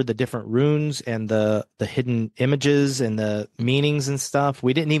decipher the different runes and the hidden images and the meanings and stuff.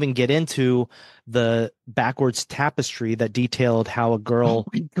 We didn't even get into the backwards tapestry that detailed how a girl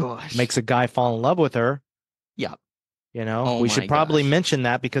makes a guy fall in love with her. Yeah. We should probably mention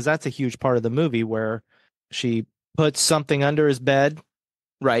that because that's a huge part of the movie where she puts something under his bed.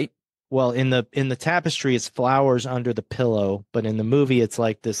 Right. Well, in the tapestry, it's flowers under the pillow, but in the movie, it's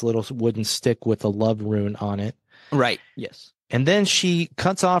like this little wooden stick with a love rune on it. Right. Yes. And then she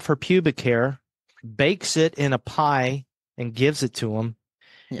cuts off her pubic hair, bakes it in a pie, and gives it to him,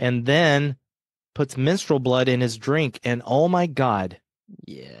 and then puts menstrual blood in his drink. And oh my God.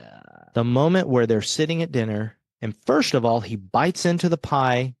 Yeah. The moment where they're sitting at dinner, and first of all, he bites into the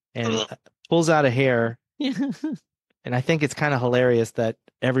pie and pulls out a hair. And I think it's kind of hilarious that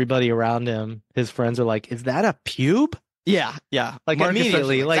everybody around him, his friends are like, "Is that a pube?" Yeah. Yeah. Like Marcus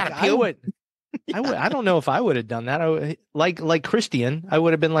immediately, like, like I would. I don't know if I would have done that. Like Christian, I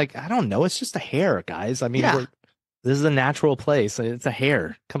would have been like, I don't know. It's just a hair, guys. I mean, this is a natural place. It's a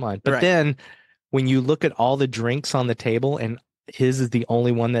hair. Come on. But then when you look at all the drinks on the table and his is the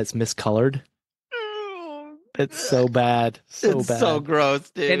only one that's miscolored, it's so bad. It's so gross,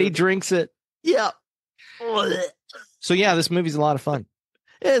 dude. And he drinks it. Yeah. So yeah, this movie's a lot of fun.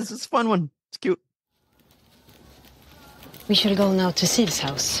 It's a fun one. It's cute. We should go now to Siv's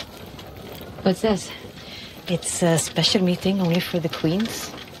house. What's this? It's a special meeting only for the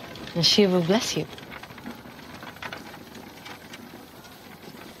queens, and she will bless you.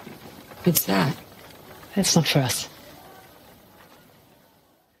 What's that? It's not for us.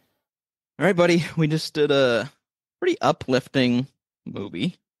 All right, buddy. We just did a pretty uplifting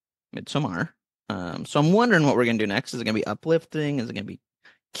movie, Midsommar. So I'm wondering what we're going to do next. Is it going to be uplifting? Is it going to be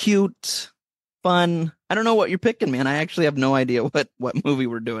cute, fun? I don't know what you're picking, man. I actually have no idea what movie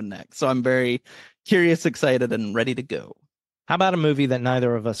we're doing next. So I'm very curious, excited, and ready to go. How about a movie that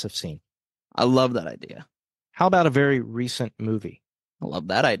neither of us have seen? I love that idea. How about a very recent movie? I love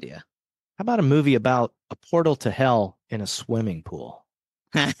that idea. How about a movie about a portal to hell in a swimming pool?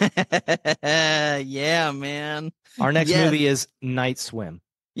 Yeah, man. Our next movie is Night Swim.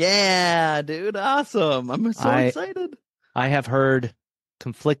 Yeah, dude. Awesome. I'm so excited. I have heard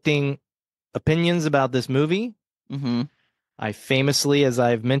conflicting opinions about this movie. Mm-hmm. I famously, as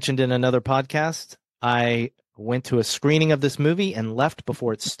I've mentioned in another podcast, I went to a screening of this movie and left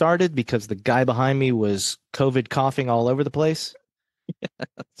before it started because the guy behind me was COVID coughing all over the place.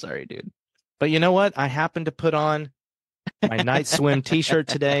 Sorry, dude. But you know what? I happened to put on my Night Swim t-shirt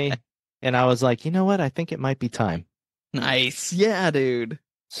today, and I was like, you know what? I think it might be time. Nice. Yeah, dude.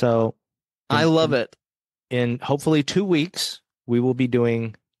 So I love it. In hopefully 2 weeks, we will be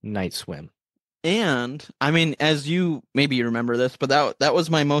doing Night Swim. And I mean, as you maybe remember this, but that was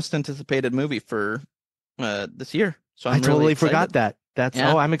my most anticipated movie for this year. So I totally forgot that.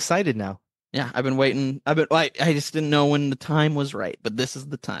 I'm excited now. Yeah, I've been waiting. I just didn't know when the time was right, but this is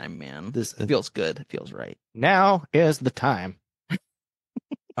the time, man. This feels good. It feels right. Now is the time.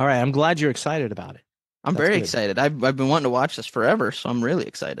 All right, I'm glad you're excited about it. I'm very excited. I've been wanting to watch this forever, so I'm really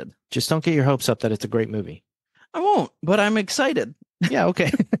excited. Just don't get your hopes up that it's a great movie. I won't, but I'm excited. Yeah,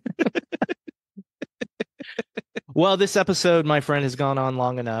 okay. Well, this episode, my friend, has gone on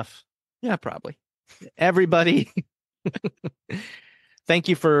long enough. Yeah, probably. Everybody, thank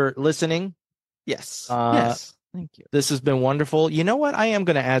you for listening. Yes. Yes. Thank you. This has been wonderful. You know what? I am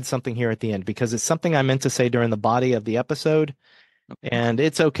going to add something here at the end because it's something I meant to say during the body of the episode. Okay. And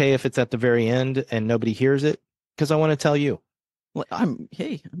it's okay if it's at the very end and nobody hears it because I want to tell you. Well, I'm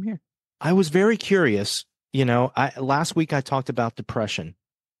here. I was very curious. Last week I talked about depression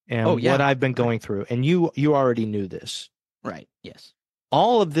and what I've been going through. And you already knew this. Right. Yes.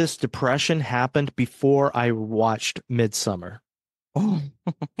 all of this depression happened before I watched Midsommar. Oh,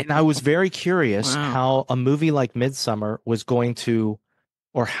 And I was very curious Wow. how a movie like Midsommar was going to,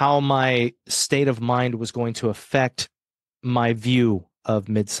 or how my state of mind was going to affect my view of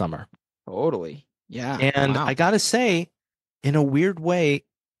Midsommar. totally. Yeah. And wow. I got to say, in a weird way,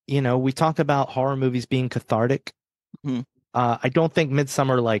 you know, we talk about horror movies being cathartic. Mhm. I don't think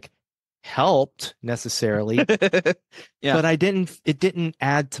Midsommar like helped necessarily, Yeah. but it didn't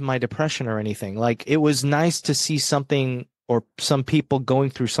add to my depression or anything. Like, it was nice to see something or some people going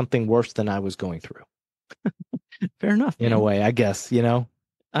through something worse than I was going through, Fair enough. in a man. way, I guess, you know?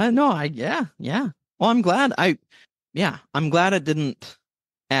 No, yeah. Well, I'm glad I'm glad it didn't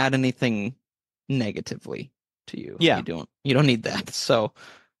add anything negatively to you. Yeah. You don't need that. So,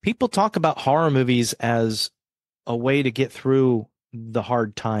 People talk about horror movies as a way to get through the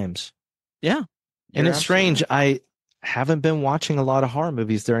hard times. yeah. And You're it's strange. absolutely I haven't been watching a lot of horror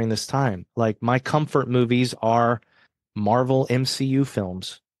movies during this time. Like, my comfort movies are Marvel MCU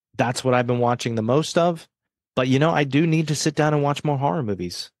films. That's what I've been watching the most of. But, you know, I do need to sit down and watch more horror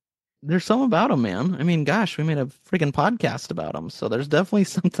movies. There's something about them, man. I mean, gosh, we made a freaking podcast about them. So there's definitely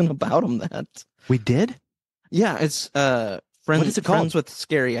something about them that. We did? Yeah, it's Friends. What is it called? Friends with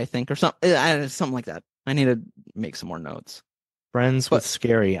Scary, I think, or something. Something like that. I need to make some more notes. Friends But with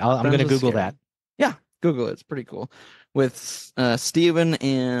Scary. I'm Friends going to with Google Scary. that. Yeah, Google it. It's pretty cool. With Steven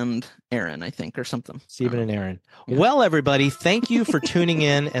and Aaron, I think, or something. Stephen and Aaron. Yeah. Well, everybody, thank you for tuning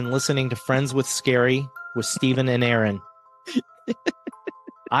in and listening to Friends with Scary with Stephen and Aaron.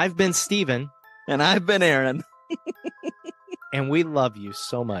 I've been Stephen, And I've been Aaron. and we love you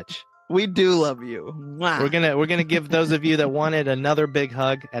so much. We do love you. Mwah. We're gonna give those of you that wanted another big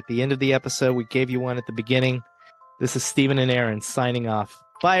hug at the end of the episode. We gave you one at the beginning. This is Stephen and Aaron signing off.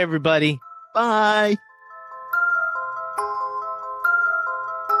 Bye, everybody. Bye.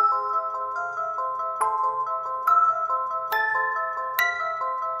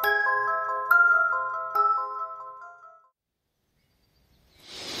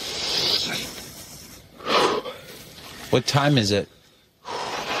 What time is it?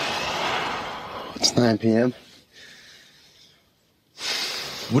 It's 9 p.m.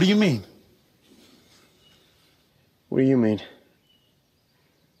 What do you mean? What do you mean?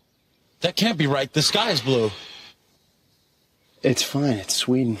 That can't be right. The sky is blue. It's fine. It's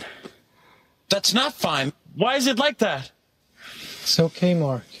Sweden. That's not fine. Why is it like that? It's okay,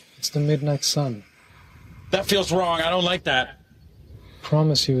 Mark. It's the midnight sun. That feels wrong. I don't like that.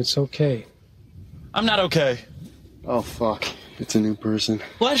 Promise you it's okay. I'm not okay. Oh, fuck. It's a new person.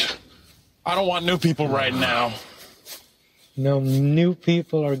 What? I don't want new people right now. No, new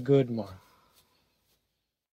people are good, Mark.